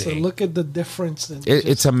crazy. So look at the difference.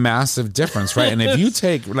 It's a massive difference, right? And if you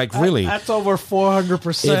take, really, that's over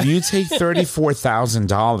 400%. If you take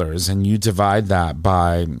 $34,000 and you divide that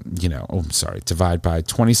by, divide by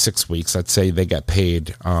 26 weeks, let's say they get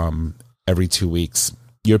paid every 2 weeks,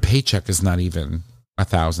 your paycheck is not even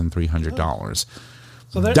 $1,300.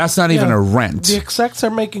 So that's not even a rent. The execs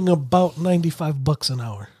are making about $95 an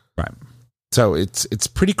hour. Right. So it's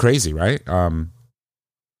pretty crazy, right? Oh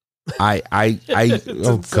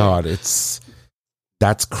God,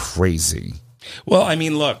 that's crazy. Well, I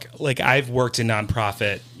mean, look, I've worked in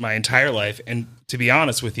nonprofit my entire life, and to be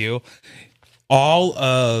honest with you, all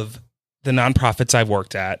of the nonprofits I've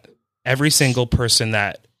worked at, every single person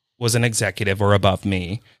that was an executive or above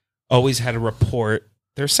me always had to report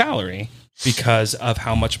their salary because of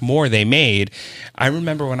how much more they made. I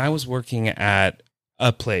remember when I was working at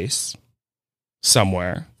a place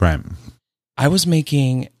somewhere, right, I was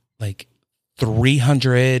making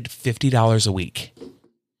 $350 a week.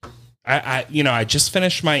 I just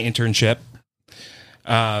finished my internship.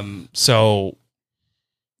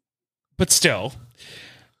 But still,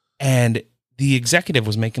 and the executive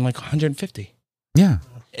was making $150. Yeah.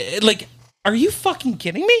 Are you fucking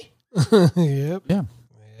kidding me? Yep. Yeah.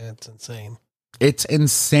 It's insane. It's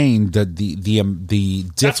insane the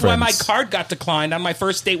difference. That's why my card got declined on my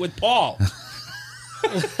first date with Paul.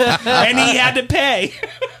 And he had to pay.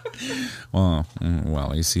 Well, at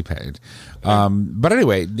least he paid. But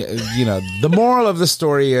anyway, the moral of the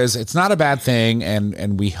story is it's not a bad thing,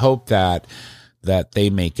 and we hope that they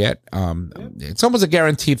make it. It's almost a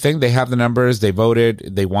guaranteed thing. They have the numbers. They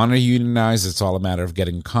voted. They want to unionize. It's all a matter of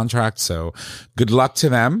getting a contract. So good luck to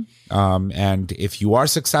them. And if you are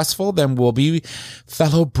successful, then we'll be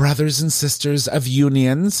fellow brothers and sisters of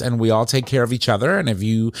unions, and we all take care of each other. And if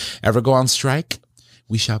you ever go on strike,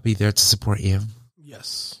 we shall be there to support you.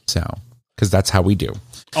 Yes. So, because that's how we do.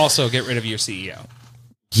 Also, get rid of your CEO.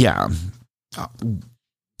 Yeah.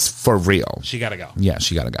 For real. She got to go. Yeah,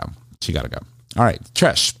 she got to go. All right,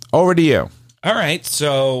 Trish, over to you. All right.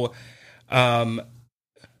 So,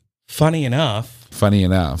 funny enough,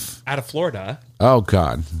 out of Florida. Oh,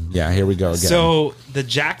 God. Yeah, here we go again. So, the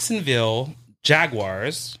Jacksonville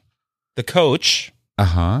Jaguars, the coach,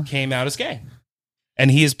 came out as gay. And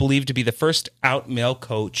he is believed to be the first out male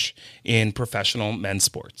coach in professional men's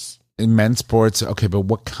sports. in men's sports. Okay, but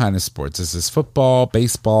what kind of sports? Is this football,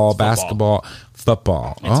 baseball, basketball?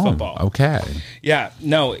 Football. It's football. Okay. Yeah,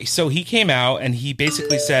 no. So he came out and he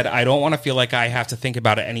basically said, I don't want to feel like I have to think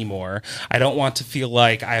about it anymore. I don't want to feel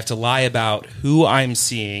like I have to lie about who I'm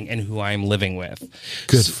seeing and who I'm living with.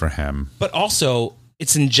 Good for him. But also,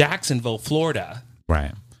 it's in Jacksonville, Florida.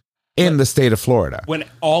 Right. In the state of Florida. When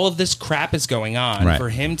all of this crap is going on, Right. for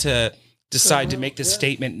him to decide to make this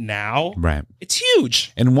statement now, Right. it's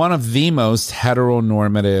huge. In one of the most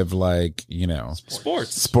heteronormative, like,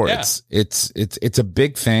 sports. Yeah. It's a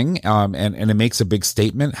big thing, and it makes a big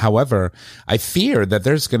statement. However, I fear that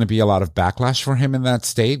there's going to be a lot of backlash for him in that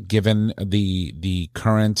state, given the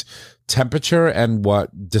current temperature and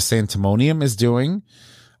what DeSantimonium is doing,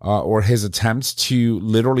 or his attempts to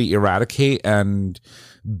literally eradicate and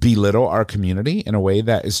belittle our community in a way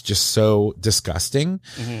that is just so disgusting.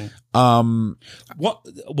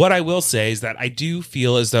 What I will say is that I do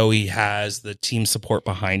feel as though he has the team support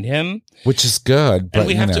behind him, which is good. But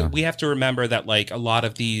and we have to remember that like a lot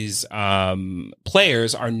of these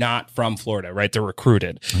players are not from Florida, right? They're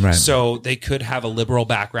recruited, Right. So they could have a liberal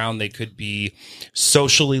background. They could be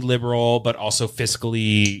socially liberal, but also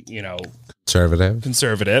fiscally,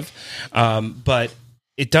 conservative. But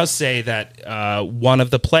it does say that one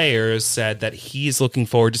of the players said that he's looking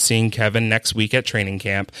forward to seeing Kevin next week at training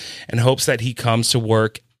camp and hopes that he comes to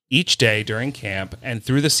work each day during camp and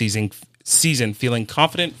through the season feeling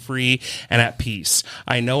confident, free, and at peace.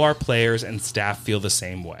 I know our players and staff feel the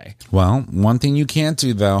same way. Well, one thing you can't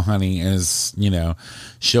do, though, honey, is,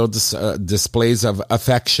 show displays of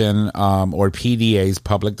affection or PDAs,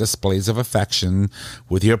 public displays of affection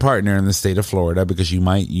with your partner in the state of Florida, because you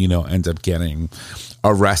might, end up getting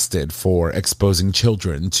arrested for exposing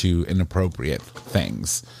children to inappropriate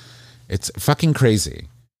things. It's fucking crazy.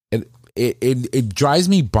 It drives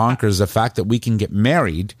me bonkers, the fact that we can get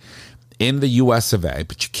married in the US of A,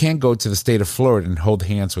 but you can't go to the state of Florida and hold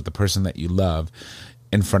hands with the person that you love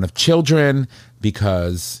in front of children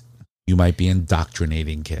because you might be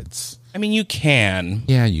indoctrinating kids. I mean, you can.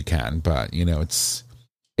 Yeah, you can, but it's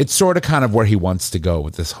sort of kind of where he wants to go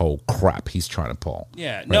with this whole crap he's trying to pull.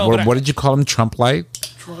 Yeah, right? no. What did you call him? Trump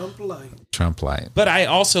light? Trump light. But I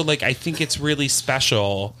also I think it's really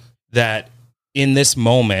special that in this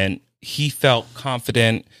moment he felt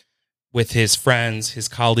confident with his friends, his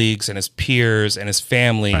colleagues, and his peers and his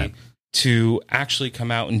family, right, to actually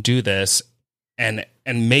come out and do this and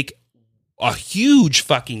make a huge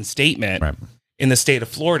fucking statement, right, in the state of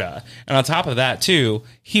Florida. And on top of that, too,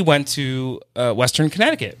 he went to Western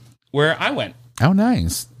Connecticut, where I went. Oh,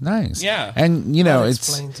 nice. Yeah. And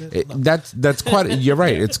that's quite. You're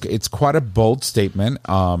right. It's quite a bold statement.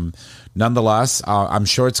 Nonetheless, I'm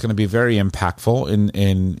sure it's going to be very impactful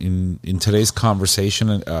in today's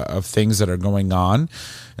conversation of things that are going on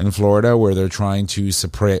in Florida, where they're trying to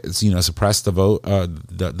suppress the vote,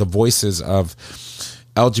 the voices of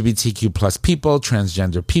LGBTQ plus people,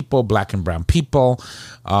 transgender people, black and brown people.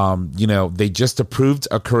 They just approved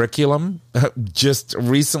a curriculum just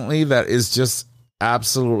recently that is just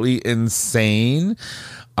absolutely insane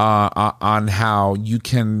on how you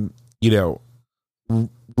can,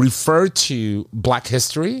 refer to Black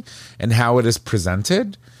history and how it is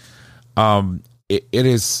presented. It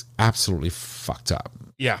is absolutely fucked up.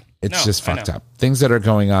 Yeah. It's just fucked up. Things that are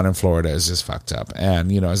going on in Florida is just fucked up.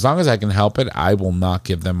 And, as long as I can help it, I will not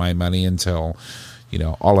give them my money until,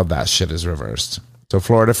 all of that shit is reversed. So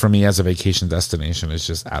Florida for me as a vacation destination is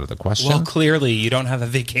just out of the question. Well, clearly you don't have a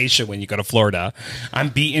vacation when you go to Florida. I'm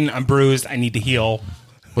beaten. I'm bruised. I need to heal.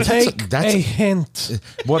 Well, that's a hint.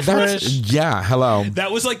 Well, hello.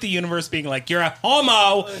 That was like the universe being like, you're a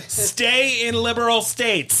homo, stay in liberal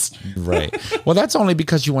states. Right. Well, that's only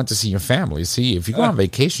because you went to see your family. See, if you go on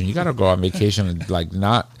vacation, you got to go on vacation and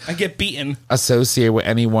not I get beaten. Associate with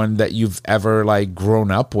anyone that you've ever grown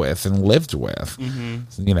up with and lived with.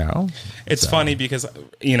 Mm-hmm. It's funny because,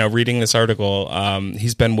 reading this article,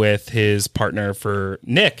 he's been with his partner for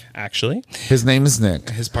Nick, actually. His name is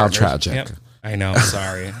Nick. His partner. How tragic. Yep. I know.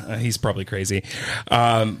 Sorry. He's probably crazy.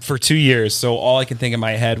 For 2 years. So all I can think in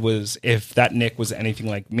my head was if that Nick was anything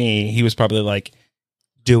like me, he was probably like,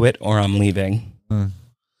 do it or I'm leaving.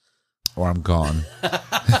 Or I'm gone.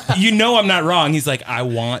 I'm not wrong. He's like, I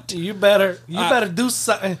want. You better do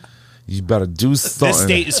something. You better do something. This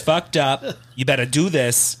state is fucked up. You better do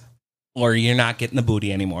this or you're not getting the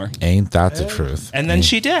booty anymore. Ain't that the truth? And then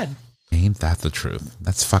she did. Ain't that the truth?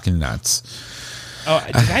 That's fucking nuts. Oh,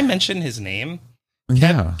 did I mention his name?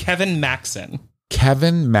 Yeah. Kevin Maxon.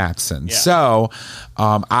 Kevin Maxon. Yeah. So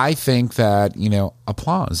I think that,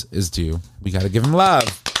 applause is due. We got to give him love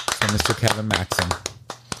for Mr. Kevin Maxon.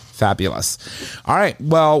 Fabulous. All right.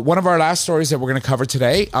 Well, one of our last stories that we're going to cover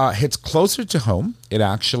today hits closer to home. It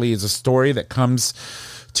actually is a story that comes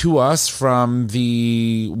to us from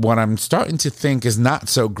what I'm starting to think is not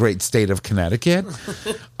so great state of Connecticut.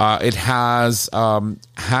 It has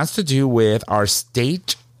to do with our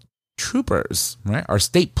state troopers, right? Our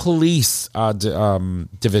state police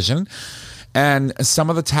division, and some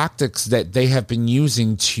of the tactics that they have been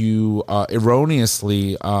using to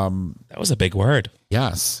erroneously That was a big word.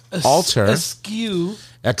 yes, alter, Askew.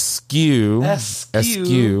 eschew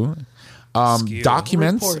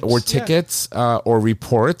documents Reports, or yeah. tickets or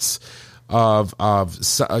reports of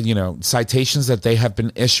citations that they have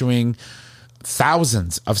been issuing,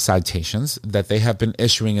 thousands of citations that they have been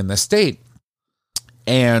issuing in the state,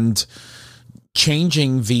 and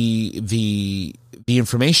changing the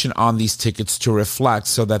information on these tickets to reflect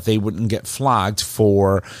so that they wouldn't get flagged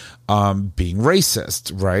for being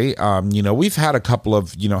racist, right? We've had a couple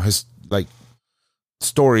of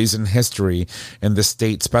stories in history in the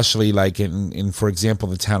state, especially like in for example,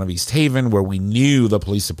 the town of East Haven, where we knew the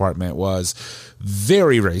police department was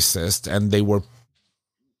very racist, and they were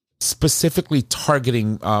specifically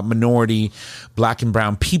targeting minority, black and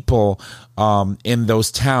brown people in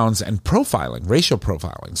those towns, and racial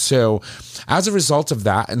profiling. So as a result of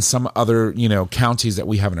that, and some other counties that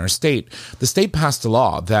we have in our state, the state passed a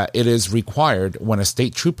law that it is required when a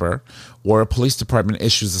state trooper or a police department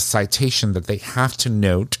issues a citation that they have to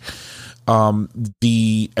note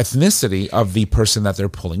the ethnicity of the person that they're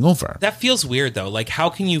pulling over. That feels weird, though. Like, how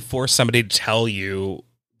can you force somebody to tell you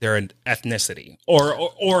their ethnicity, or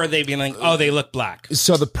are they being like, oh, they look black?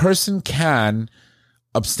 So the person can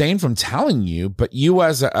abstain from telling you, but you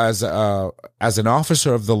as an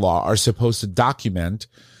officer of the law are supposed to document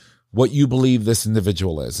what you believe this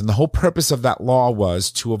individual is. And the whole purpose of that law was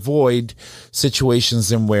to avoid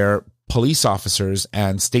situations in where police officers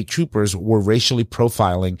and state troopers were racially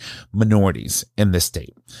profiling minorities in this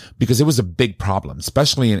state, because it was a big problem,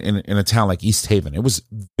 especially in a town like East Haven. It was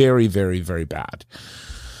very, very, very bad.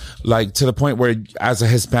 Like, to the point where as a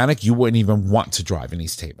Hispanic, you wouldn't even want to drive in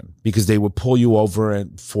East Haven because they would pull you over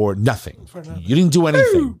for nothing. You didn't do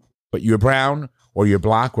anything, but you're brown or you're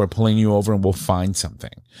black, we're pulling you over and we'll find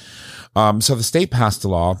something. So the state passed a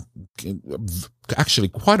law actually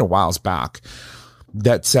quite a while back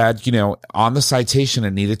that said, on the citation,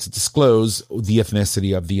 it needed to disclose the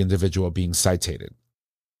ethnicity of the individual being cited.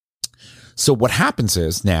 So what happens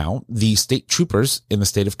is now the state troopers in the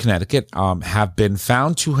state of Connecticut have been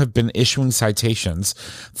found to have been issuing citations,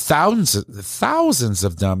 thousands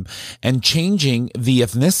of them, and changing the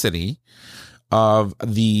ethnicity of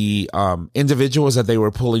the individuals that they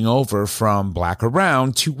were pulling over from black or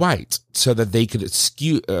brown to white, so that they could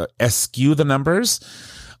eschew the numbers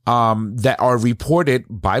that are reported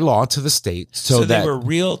by law to the state. So that they were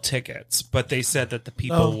real tickets, but they said that the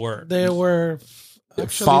people were. They were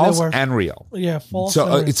actually, false they were, and real. Yeah, false.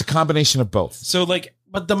 So and it's a combination of both. So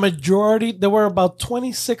but the majority, there were about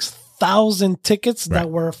 26,000 tickets that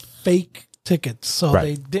were fake tickets. So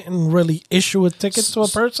they didn't really issue a ticket to a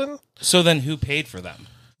person. So then who paid for them?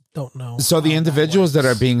 Don't know. So the individuals that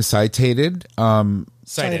are being cited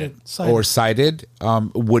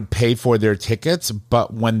would pay for their tickets,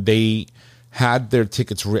 but when they had their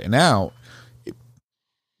tickets written out,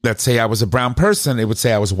 let's say I was a brown person, it would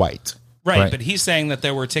say I was white. Right, but he's saying that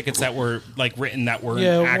there were tickets that were written that weren't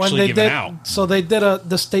actually given out. So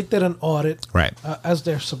the state did an audit, right, as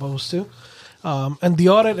they're supposed to, and the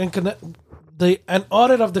audit an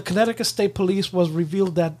audit of the Connecticut State Police was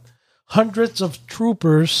revealed that hundreds of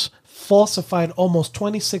troopers falsified almost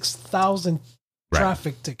 26,000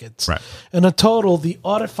 traffic tickets. Right. In a total, the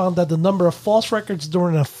audit found that the number of false records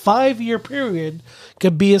during a 5-year period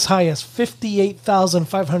could be as high as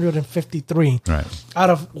 58,553. Right. Out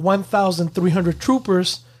of 1,300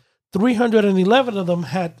 troopers, 311 of them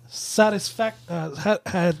had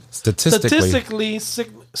statistically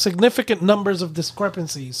significant numbers of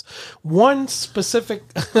discrepancies. One specific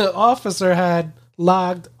officer had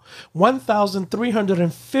logged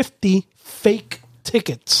 1,350 fake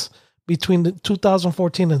tickets between the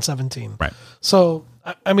 2014 and 17. Right. So,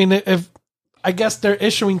 I mean, I guess they're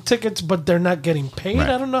issuing tickets, but they're not getting paid. Right.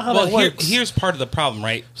 I don't know how that works. Here's part of the problem,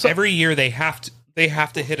 right? So, every year they have to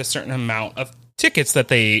hit a certain amount of tickets that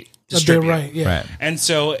they distribute. Right, yeah. Right. And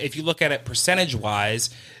so if you look at it percentage-wise,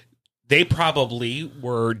 they probably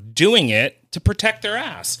were doing it to protect their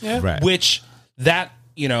ass. Yeah. Right. Which that,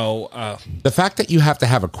 the fact that you have to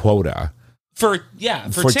have a quota For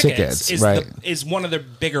tickets is right. is one of the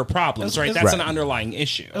bigger problems, right? That's an underlying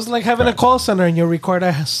issue. It's like having a call center and you're required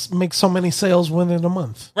to make so many sales within a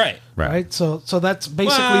month. Right. So that's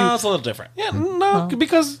basically it's a little different. Yeah, no,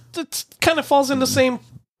 because it kind of falls in the same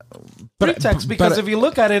pretext. Because if you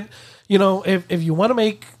look at it, if you want to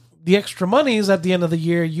make the extra monies at the end of the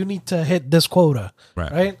year, you need to hit this quota,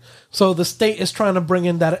 right? So the state is trying to bring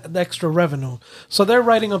in that extra revenue. So they're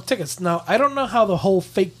writing up tickets. Now, I don't know how the whole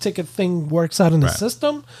fake ticket thing works out in the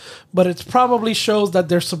system, but it probably shows that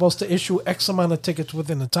they're supposed to issue X amount of tickets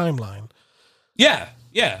within the timeline. Yeah.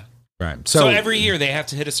 Right. So every year they have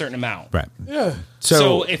to hit a certain amount. Right. Yeah.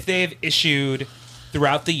 So if they've issued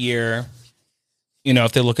throughout the year,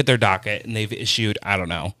 if they look at their docket and they've issued, I don't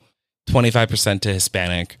know, 25% to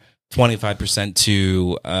Hispanic, 25%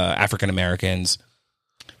 to African Americans,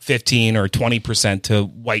 15 or 20% to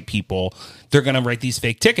white people, they're going to write these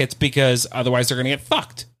fake tickets because otherwise they're going to get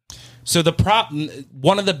fucked. So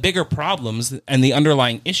one of the bigger problems and the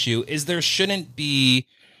underlying issue is there shouldn't be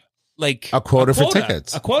like a quota for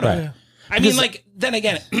tickets. A quota. Right. Yeah. I mean, then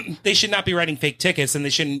again, they should not be writing fake tickets and they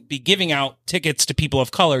shouldn't be giving out tickets to people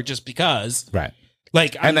of color just because. Right.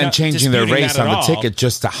 And then changing their race on the ticket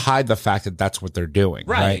just to hide the fact that that's what they're doing.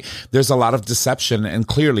 Right. There's a lot of deception and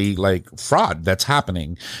clearly fraud that's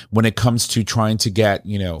happening when it comes to trying to get,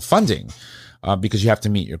 funding. Because you have to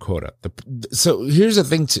meet your quota. So here's the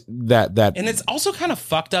thing that and it's also kind of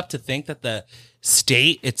fucked up to think that the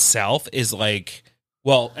state itself is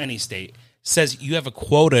any state says you have a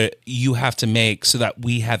quota you have to make so that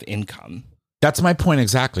we have income. That's my point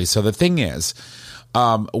exactly. So the thing is,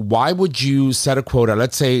 why would you set a quota?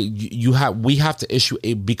 Let's say we have to issue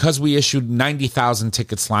because we issued 90,000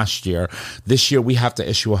 tickets last year. This year we have to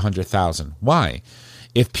issue 100,000. Why?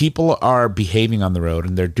 If people are behaving on the road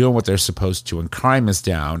and they're doing what they're supposed to and crime is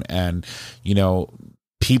down and,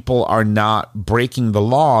 people are not breaking the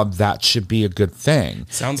law, that should be a good thing.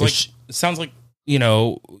 Sounds like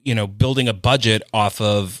building a budget off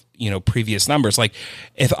of, previous numbers. Like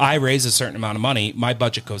if I raise a certain amount of money, my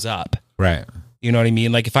budget goes up. Right. You know what I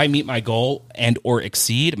mean? Like if I meet my goal and or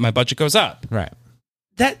exceed, my budget goes up. Right.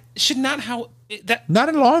 That should not not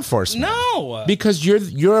in law enforcement. No. Because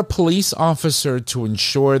you're a police officer to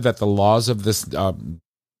ensure that the laws of this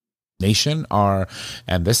nation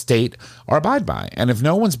and this state are abide by. And if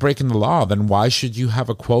no one's breaking the law, then why should you have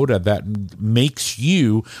a quota that makes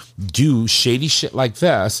you do shady shit like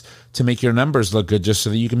this to make your numbers look good just so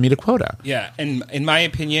that you can meet a quota? Yeah. And in my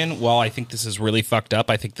opinion, while I think this is really fucked up,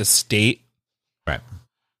 I think the state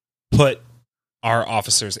put our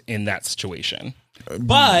officers in that situation.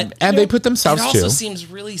 But they put themselves too. It also too. seems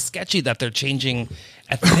really sketchy that they're changing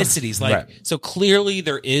ethnicities. So clearly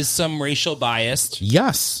there is some racial bias.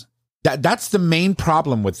 Yes. That's the main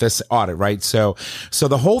problem with this audit, right? So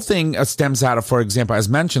the whole thing stems out of, for example, as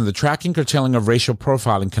mentioned, the Tracking Curtailing of Racial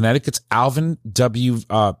Profiling, Connecticut's Alvin W.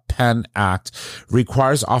 Penn Act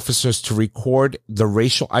requires officers to record the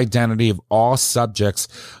racial identity of all subjects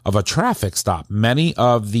of a traffic stop. Many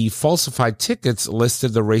of the falsified tickets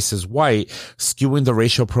listed the race as white, skewing the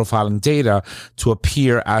racial profiling data to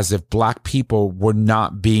appear as if black people were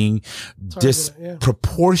not being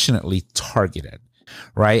disproportionately targeted.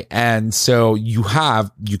 Right. And so you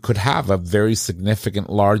could have a very significant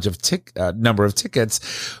large of number of tickets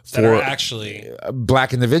for actually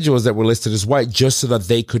black individuals that were listed as white just so that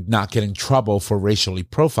they could not get in trouble for racially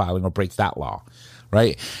profiling or break that law.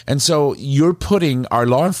 Right. And so you're putting our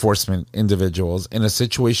law enforcement individuals in a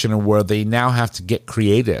situation where they now have to get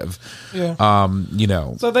creative. Yeah.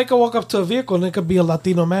 So they could walk up to a vehicle and it could be a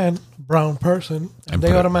Latino man, brown person, and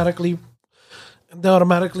they automatically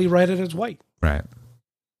write it as white. Right.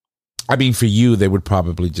 I mean, for you, they would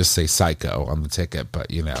probably just say psycho on the ticket,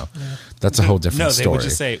 but that's a whole different story. No, they would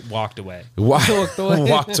just say walked away.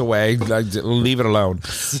 Walked away. Leave it alone.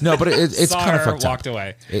 No, but it's kind of fucked walked up.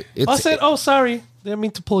 away. I said, sorry. Didn't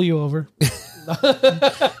mean to pull you over.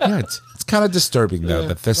 It's kind of disturbing though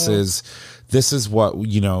that this is what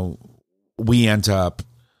we end up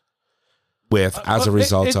with as a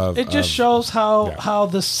result of. It just shows how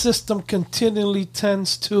the system continually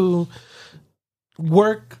tends to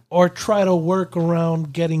work or try to work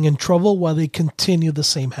around getting in trouble while they continue the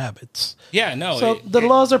same habits. Yeah, no. So the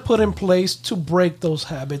laws are put in place to break those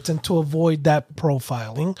habits and to avoid that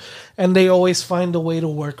profiling, and they always find a way to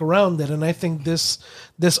work around it. And I think this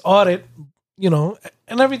audit, and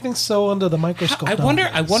everything's so under the microscope.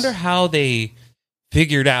 I wonder how they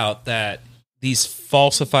figured out that these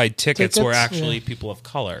falsified tickets were actually people of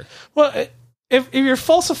color. Well, if you're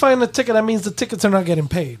falsifying a ticket, that means the tickets are not getting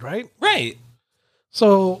paid, right? Right.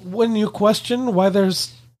 So when you question why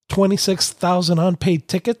there's 26,000 unpaid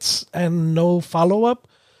tickets and no follow-up.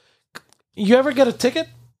 You ever get a ticket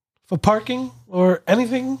for parking or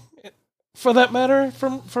anything for that matter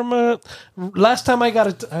from last time I got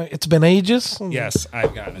it? It's been ages. Yes,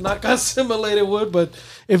 I've gotten it. Not got simulated wood, but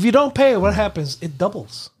if you don't pay, what happens? It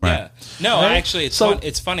doubles. Yeah. No, Right? actually, So-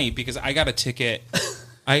 it's funny because I got a ticket.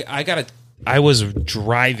 I was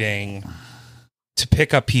driving to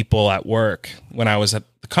pick up people at work when I was the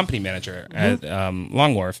company manager at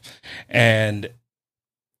Long Wharf, and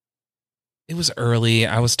it was early.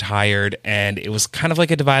 I was tired, and it was kind of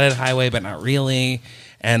like a divided highway, but not really.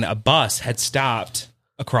 And a bus had stopped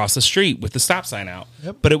across the street with the stop sign out,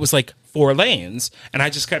 but it was like 4 lanes, and I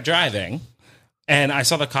just kept driving. And I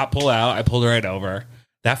saw the cop pull out. I pulled right over.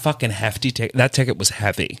 That fucking hefty ticket. That ticket was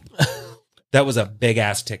heavy. That was a big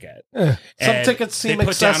ass ticket. Some And tickets seem they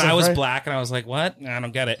put excessive. down, I was right? black, and I was like, "What? I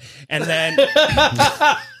don't get it." And then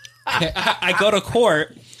I go to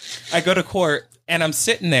court. And I'm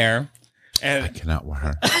sitting there, and Cannot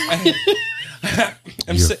wear. I'm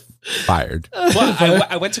You're fired. well,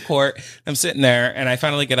 I went to court. I'm sitting there, and I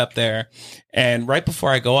finally get up there. And right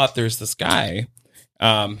before I go up, there's this guy,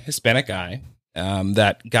 Hispanic guy,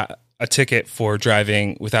 that got a ticket for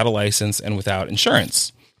driving without a license and without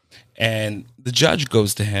insurance. And the judge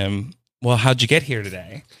goes to him, "Well, how'd you get here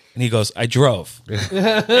today?" And he goes, "I drove."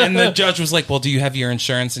 And the judge was like, "Well, do you have your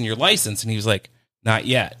insurance and your license?" And he was like, "Not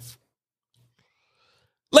yet."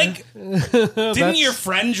 Like, didn't your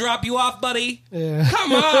friend drop you off, buddy? Yeah.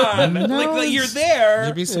 Come on. like you're there.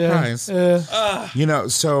 You'd be surprised. So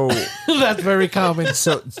That's very common.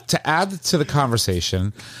 so to add to the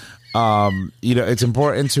conversation, it's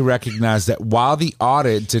important to recognize that while the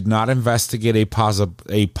audit did not investigate a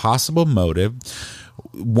possible motive,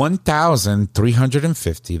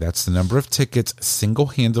 1,350, that's the number of tickets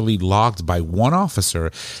single-handedly logged by one officer,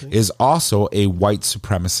 is also a white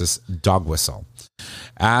supremacist dog whistle.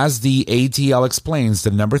 As the ADL explains,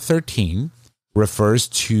 the number 13 refers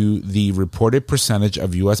to the reported percentage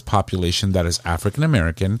of U.S. population that is African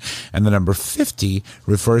American, and the number 50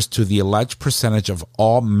 refers to the alleged percentage of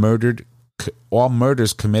all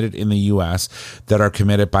murders committed in the U.S. that are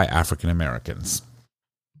committed by African Americans.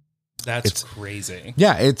 That's crazy.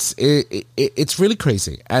 Yeah, it's really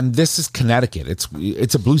crazy, and this is Connecticut.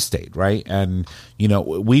 It's a blue state, right? And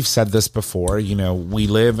we've said this before. We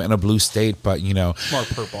live in a blue state, but More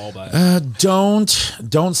purple, but don't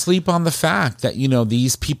sleep on the fact that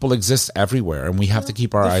these people exist everywhere, and we have to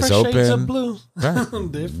keep our eyes Different shades open. of blue.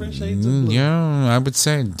 Right. Different shades of blue. Yeah, I would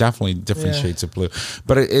say definitely different shades of blue.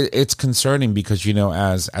 But it's concerning because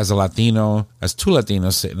as a Latino, as 2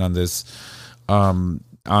 Latinos sitting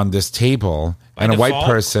on this table, and a white default?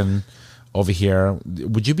 person over here,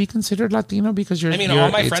 would you be considered Latino because you're?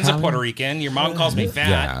 all my friends are Italian? Puerto Rican. Your mom calls me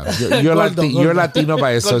fat. Yeah, you're Gordo. Latino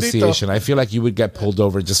by Gordito. association. I feel like you would get pulled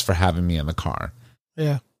over just for having me in the car.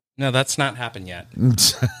 Yeah. No, that's not happened yet.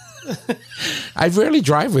 I rarely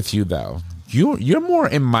drive with you though. You're more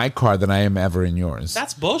in my car than I am ever in yours.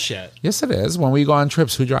 That's bullshit. Yes, it is. When we go on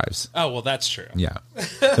trips, who drives? Oh, well, that's true. Yeah,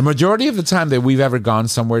 the majority of the time that we've ever gone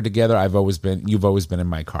somewhere together, you've always been in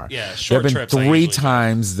my car. Yeah, short there have trips, been I 3 usually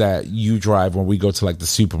times that you drive when we go to like the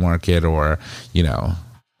supermarket or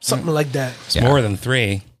Something like that. It's more than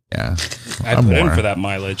 3. yeah. I put in for that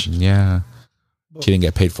mileage. Yeah, she didn't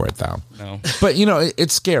get paid for it though. No. But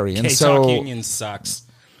it's scary, and GayTalk so union sucks.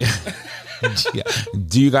 yeah.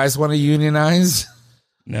 Do you guys want to unionize?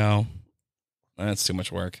 No. That's too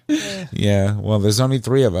much work. Yeah, well, there's only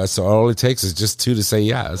 3 of us, so all it takes is just 2 to say I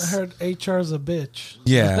yes. heard HR's a bitch.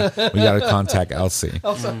 Yeah, we got to contact Elsie.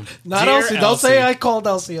 Not Dear Elsie. Don't say Elsie. I called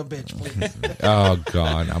Elsie a bitch, please. Oh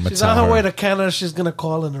God, I'm gonna She's tell on her way her. to Canada. She's going to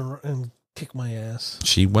call and kick my ass.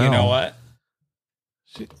 She will. You know what?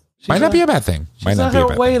 She's Might not on- be a bad thing. Might She's not on be a her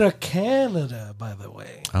bad way thing. to Canada, by the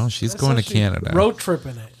way. Oh, she's That's going how to she Canada. Road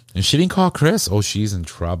tripping it. And she didn't call Chris. Oh, she's in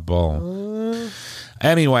trouble.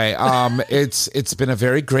 Anyway, it's been a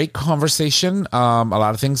very great conversation. A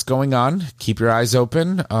lot of things going on. Keep your eyes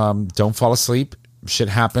open. Don't fall asleep. Shit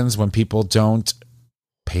happens when people don't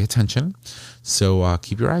pay attention. So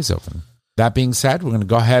keep your eyes open. That being said, we're going to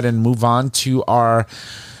go ahead and move on to our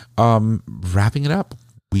wrapping it up.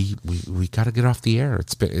 We got to get off the air.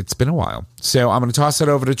 It's been a while. So I'm going to toss it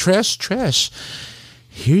over to Trish. Trish,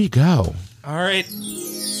 here you go. All right.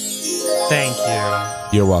 Thank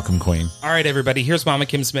you. You're welcome, Queen. All right, everybody. Here's Mama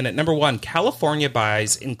Kim's Minute. Number 1, California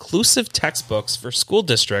buys inclusive textbooks for school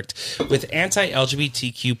district with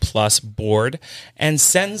anti-LGBTQ plus board and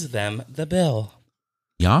sends them the bill.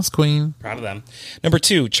 Yas, Queen. Proud of them. Number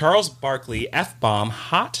 2, Charles Barkley F-bomb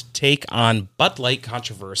hot take on Bud Light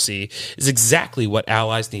controversy is exactly what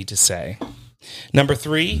allies need to say. Number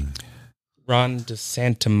 3, Ron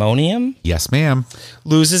DeSantimonium Yes, ma'am.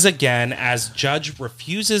 loses again as judge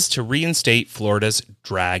refuses to reinstate Florida's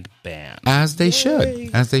drag ban. As they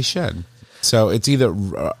should. As they should. So it's either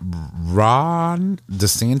Ron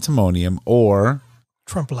DeSantimonium or...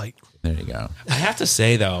 Trump light. There you go. I have to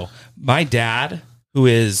say, though, my dad, who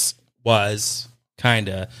was kind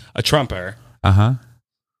of a Trumper,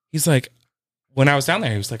 he's like, when I was down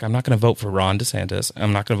there, he was like, I'm not going to vote for Ron DeSantis.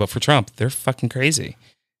 I'm not going to vote for Trump. They're fucking crazy.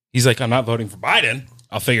 He's like, I'm not voting for Biden.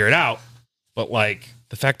 I'll figure it out. But like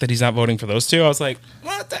the fact that he's not voting for those two, I was like,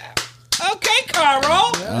 what the? Okay,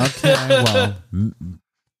 Carl. Okay, well,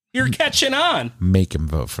 You're catching on. make him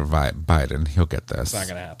vote for Biden. He'll get this. It's not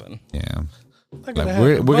going to happen. Yeah. Not gonna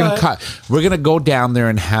We're happen, gonna but- cut. We're gonna go down there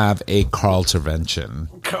and have a Carl intervention.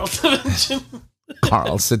 Carl intervention.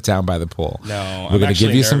 Carl, sit down by the pool. No, we're gonna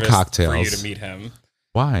give you some cocktails for you to meet him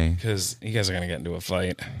Why? because you guys are going to get into a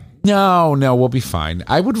fight. No, we'll be fine.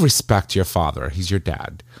 I would respect your father. He's your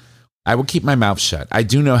dad. I will keep my mouth shut. I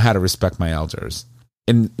do know how to respect my elders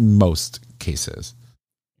in most cases.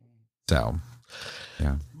 So,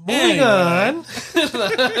 yeah. Moving on.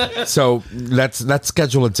 So let's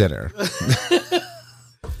schedule a dinner.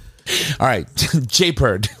 All right,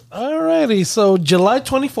 J-Bird. Alrighty, so July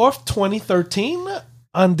 24th, 2013,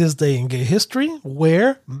 on this day in gay history,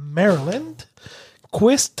 where Maryland,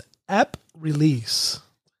 Quist app release.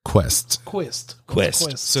 Quest. Quist. Quist.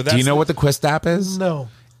 Quist. So that's Do you know what the Quest app is? No.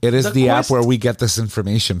 It is the app Quest- where we get this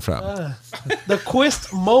information from. The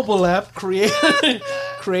Quist mobile app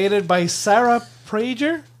created by Sarah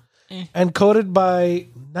Prager and coded by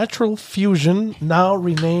Natural Fusion, now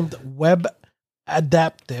renamed Web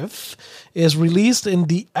Adaptive, is released in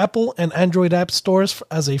the Apple and Android app stores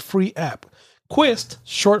as a free app. Quist,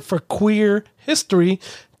 short for Queer History,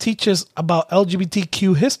 teaches about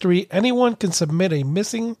LGBTQ history. Anyone can submit a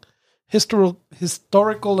missing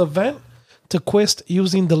historical event to Quist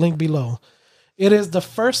using the link below. It is the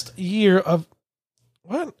first year of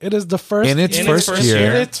what? It is the first In its first year.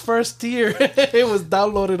 In its first year, it was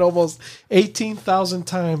downloaded almost 18,000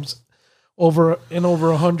 times in over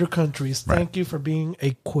 100 countries. Right. Thank you for being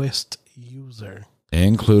a Quist user.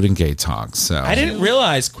 Including GayTalk. So I didn't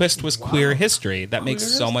realize Quist was queer history. That makes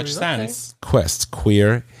so much history, okay. sense. Quest,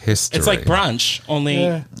 queer history. It's like brunch, only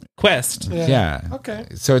Yeah. Quest. Yeah. Okay.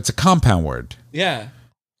 So it's a compound word. Yeah.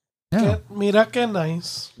 Yeah. Mira que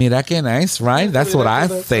nice. Mira que nice, right? That's what I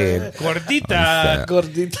said. Gordita.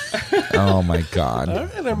 Gordita. Oh my God. All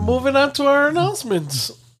right, and moving on to our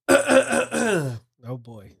announcements. Oh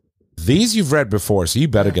boy. These you've read before, so you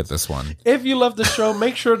better get this one. If you love the show,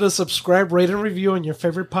 make sure to subscribe, rate, and review on your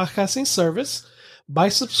favorite podcasting service. By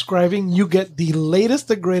subscribing, you get the latest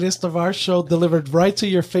and greatest of our show delivered right to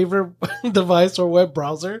your favorite device or web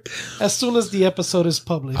browser as soon as the episode is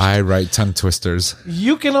published. I write tongue twisters.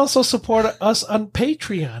 You can also support us on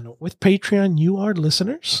Patreon. With Patreon, you, our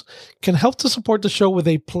listeners, can help to support the show with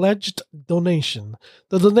a pledged donation.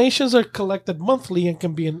 The donations are collected monthly and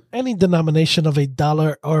can be in any denomination of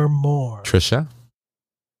 $1 or more. Trisha?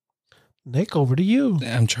 Nick, over to you.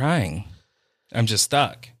 I'm trying. I'm just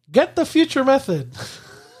stuck. Get the future method.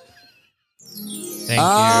 Thank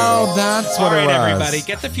Oh, you. that's All what right, it was. everybody,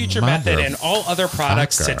 get the Future Method and all other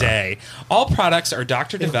products Motherfucker. today. All products are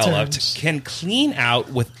doctor developed, Interns. can clean out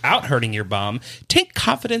without hurting your bum. Take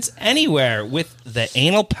confidence anywhere with the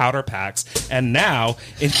anal powder packs, and now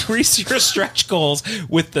increase your stretch goals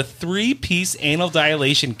with the 3-piece anal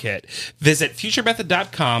dilation kit. Visit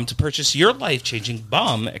futuremethod.com to purchase your life-changing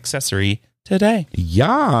bum accessory today.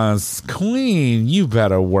 Yes, Queen. You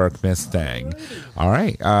better work, Miss Thing. All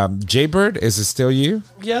right. Jaybird, is it still you?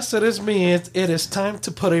 Yes, it is me. It is time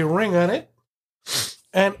to put a ring on it.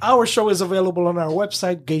 And our show is available on our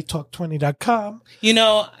website, GayTalk20.com. You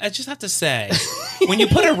know, I just have to say, when you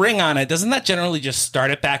put a ring on it, doesn't that generally just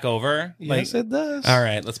start it back over? Yes, it does. All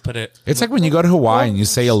right, let's put it. It's like when you go to Hawaii and you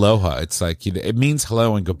say aloha. It's like it means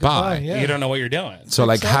hello and goodbye. Yeah. You don't know what you're doing. So,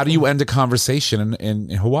 like, how do you end a conversation in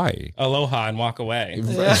Hawaii? Aloha and walk away.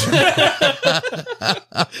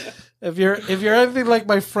 If you're anything like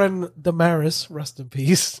my friend Damaris, rest in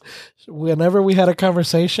peace, whenever we had a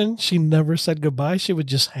conversation, she never said goodbye. She would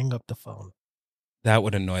just hang up the phone. That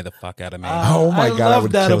would annoy the fuck out of me. Oh my God, I love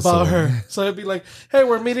would that kill about someone. her. So it'd be like, "Hey,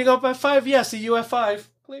 we're meeting up at 5. Yeah, see you at 5."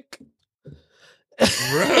 Click.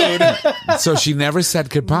 Rude. So she never said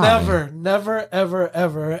goodbye. Never,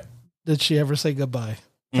 ever did she ever say goodbye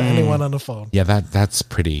to anyone on the phone. Yeah, that's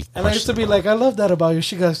pretty. And I used to be like, "I love that about you."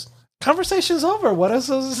 She goes, "Conversation's over. What else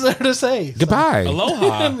is there to say?" goodbye.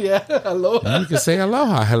 Aloha. Yeah, aloha. You can say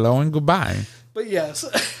aloha, hello, and goodbye. But yes.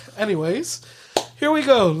 Anyways, here we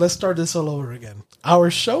go. Let's start this all over again.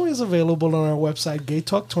 Our show is available on our website,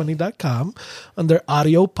 GayTalk20.com, under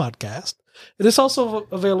audio podcast. It is also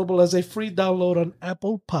available as a free download on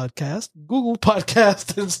Apple Podcast, Google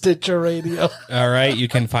Podcast, and Stitcher Radio. All right. You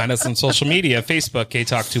can find us on social media, Facebook,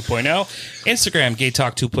 GayTalk 2.0, Instagram,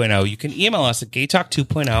 GayTalk 2.0. You can email us at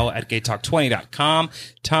GayTalk2.0 at GayTalk20.com.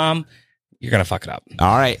 Tom, you're going to fuck it up.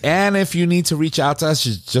 All right. And if you need to reach out to us,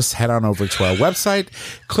 just head on over to our website.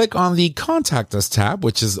 Click on the Contact Us tab,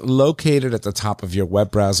 which is located at the top of your web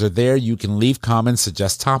browser. There, you can leave comments,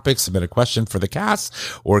 suggest topics, submit a question for the cast,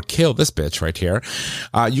 or kill this bitch right here.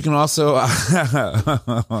 You can also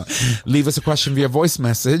leave us a question via voice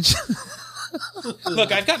message.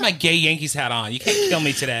 Look, I've got my gay Yankees hat on. You can't kill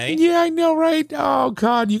me today. Yeah, I know, right? Oh,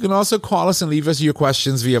 God. You can also call us and leave us your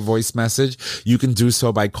questions via voice message. You can do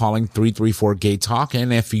so by calling 334-GAY-TALK.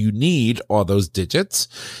 And if you need all those digits,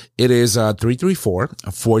 it is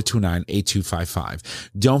 334-429-8255.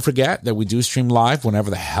 Don't forget that we do stream live whenever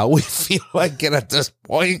the hell we feel like it at this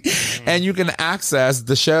point. And you can access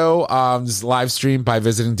the show live stream by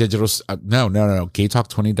visiting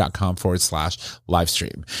gaytalk20.com/live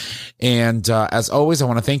stream. And as always, I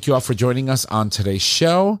want to thank you all for joining us on today's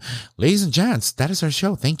show. Ladies and gents, that is our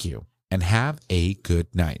show. Thank you. And have a good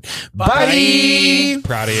night. Bye.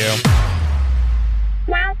 Proud of you.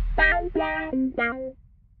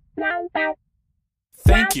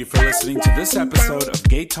 Thank you for listening to this episode of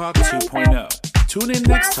Gay Talk 2.0. Tune in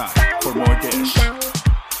next time for more dish.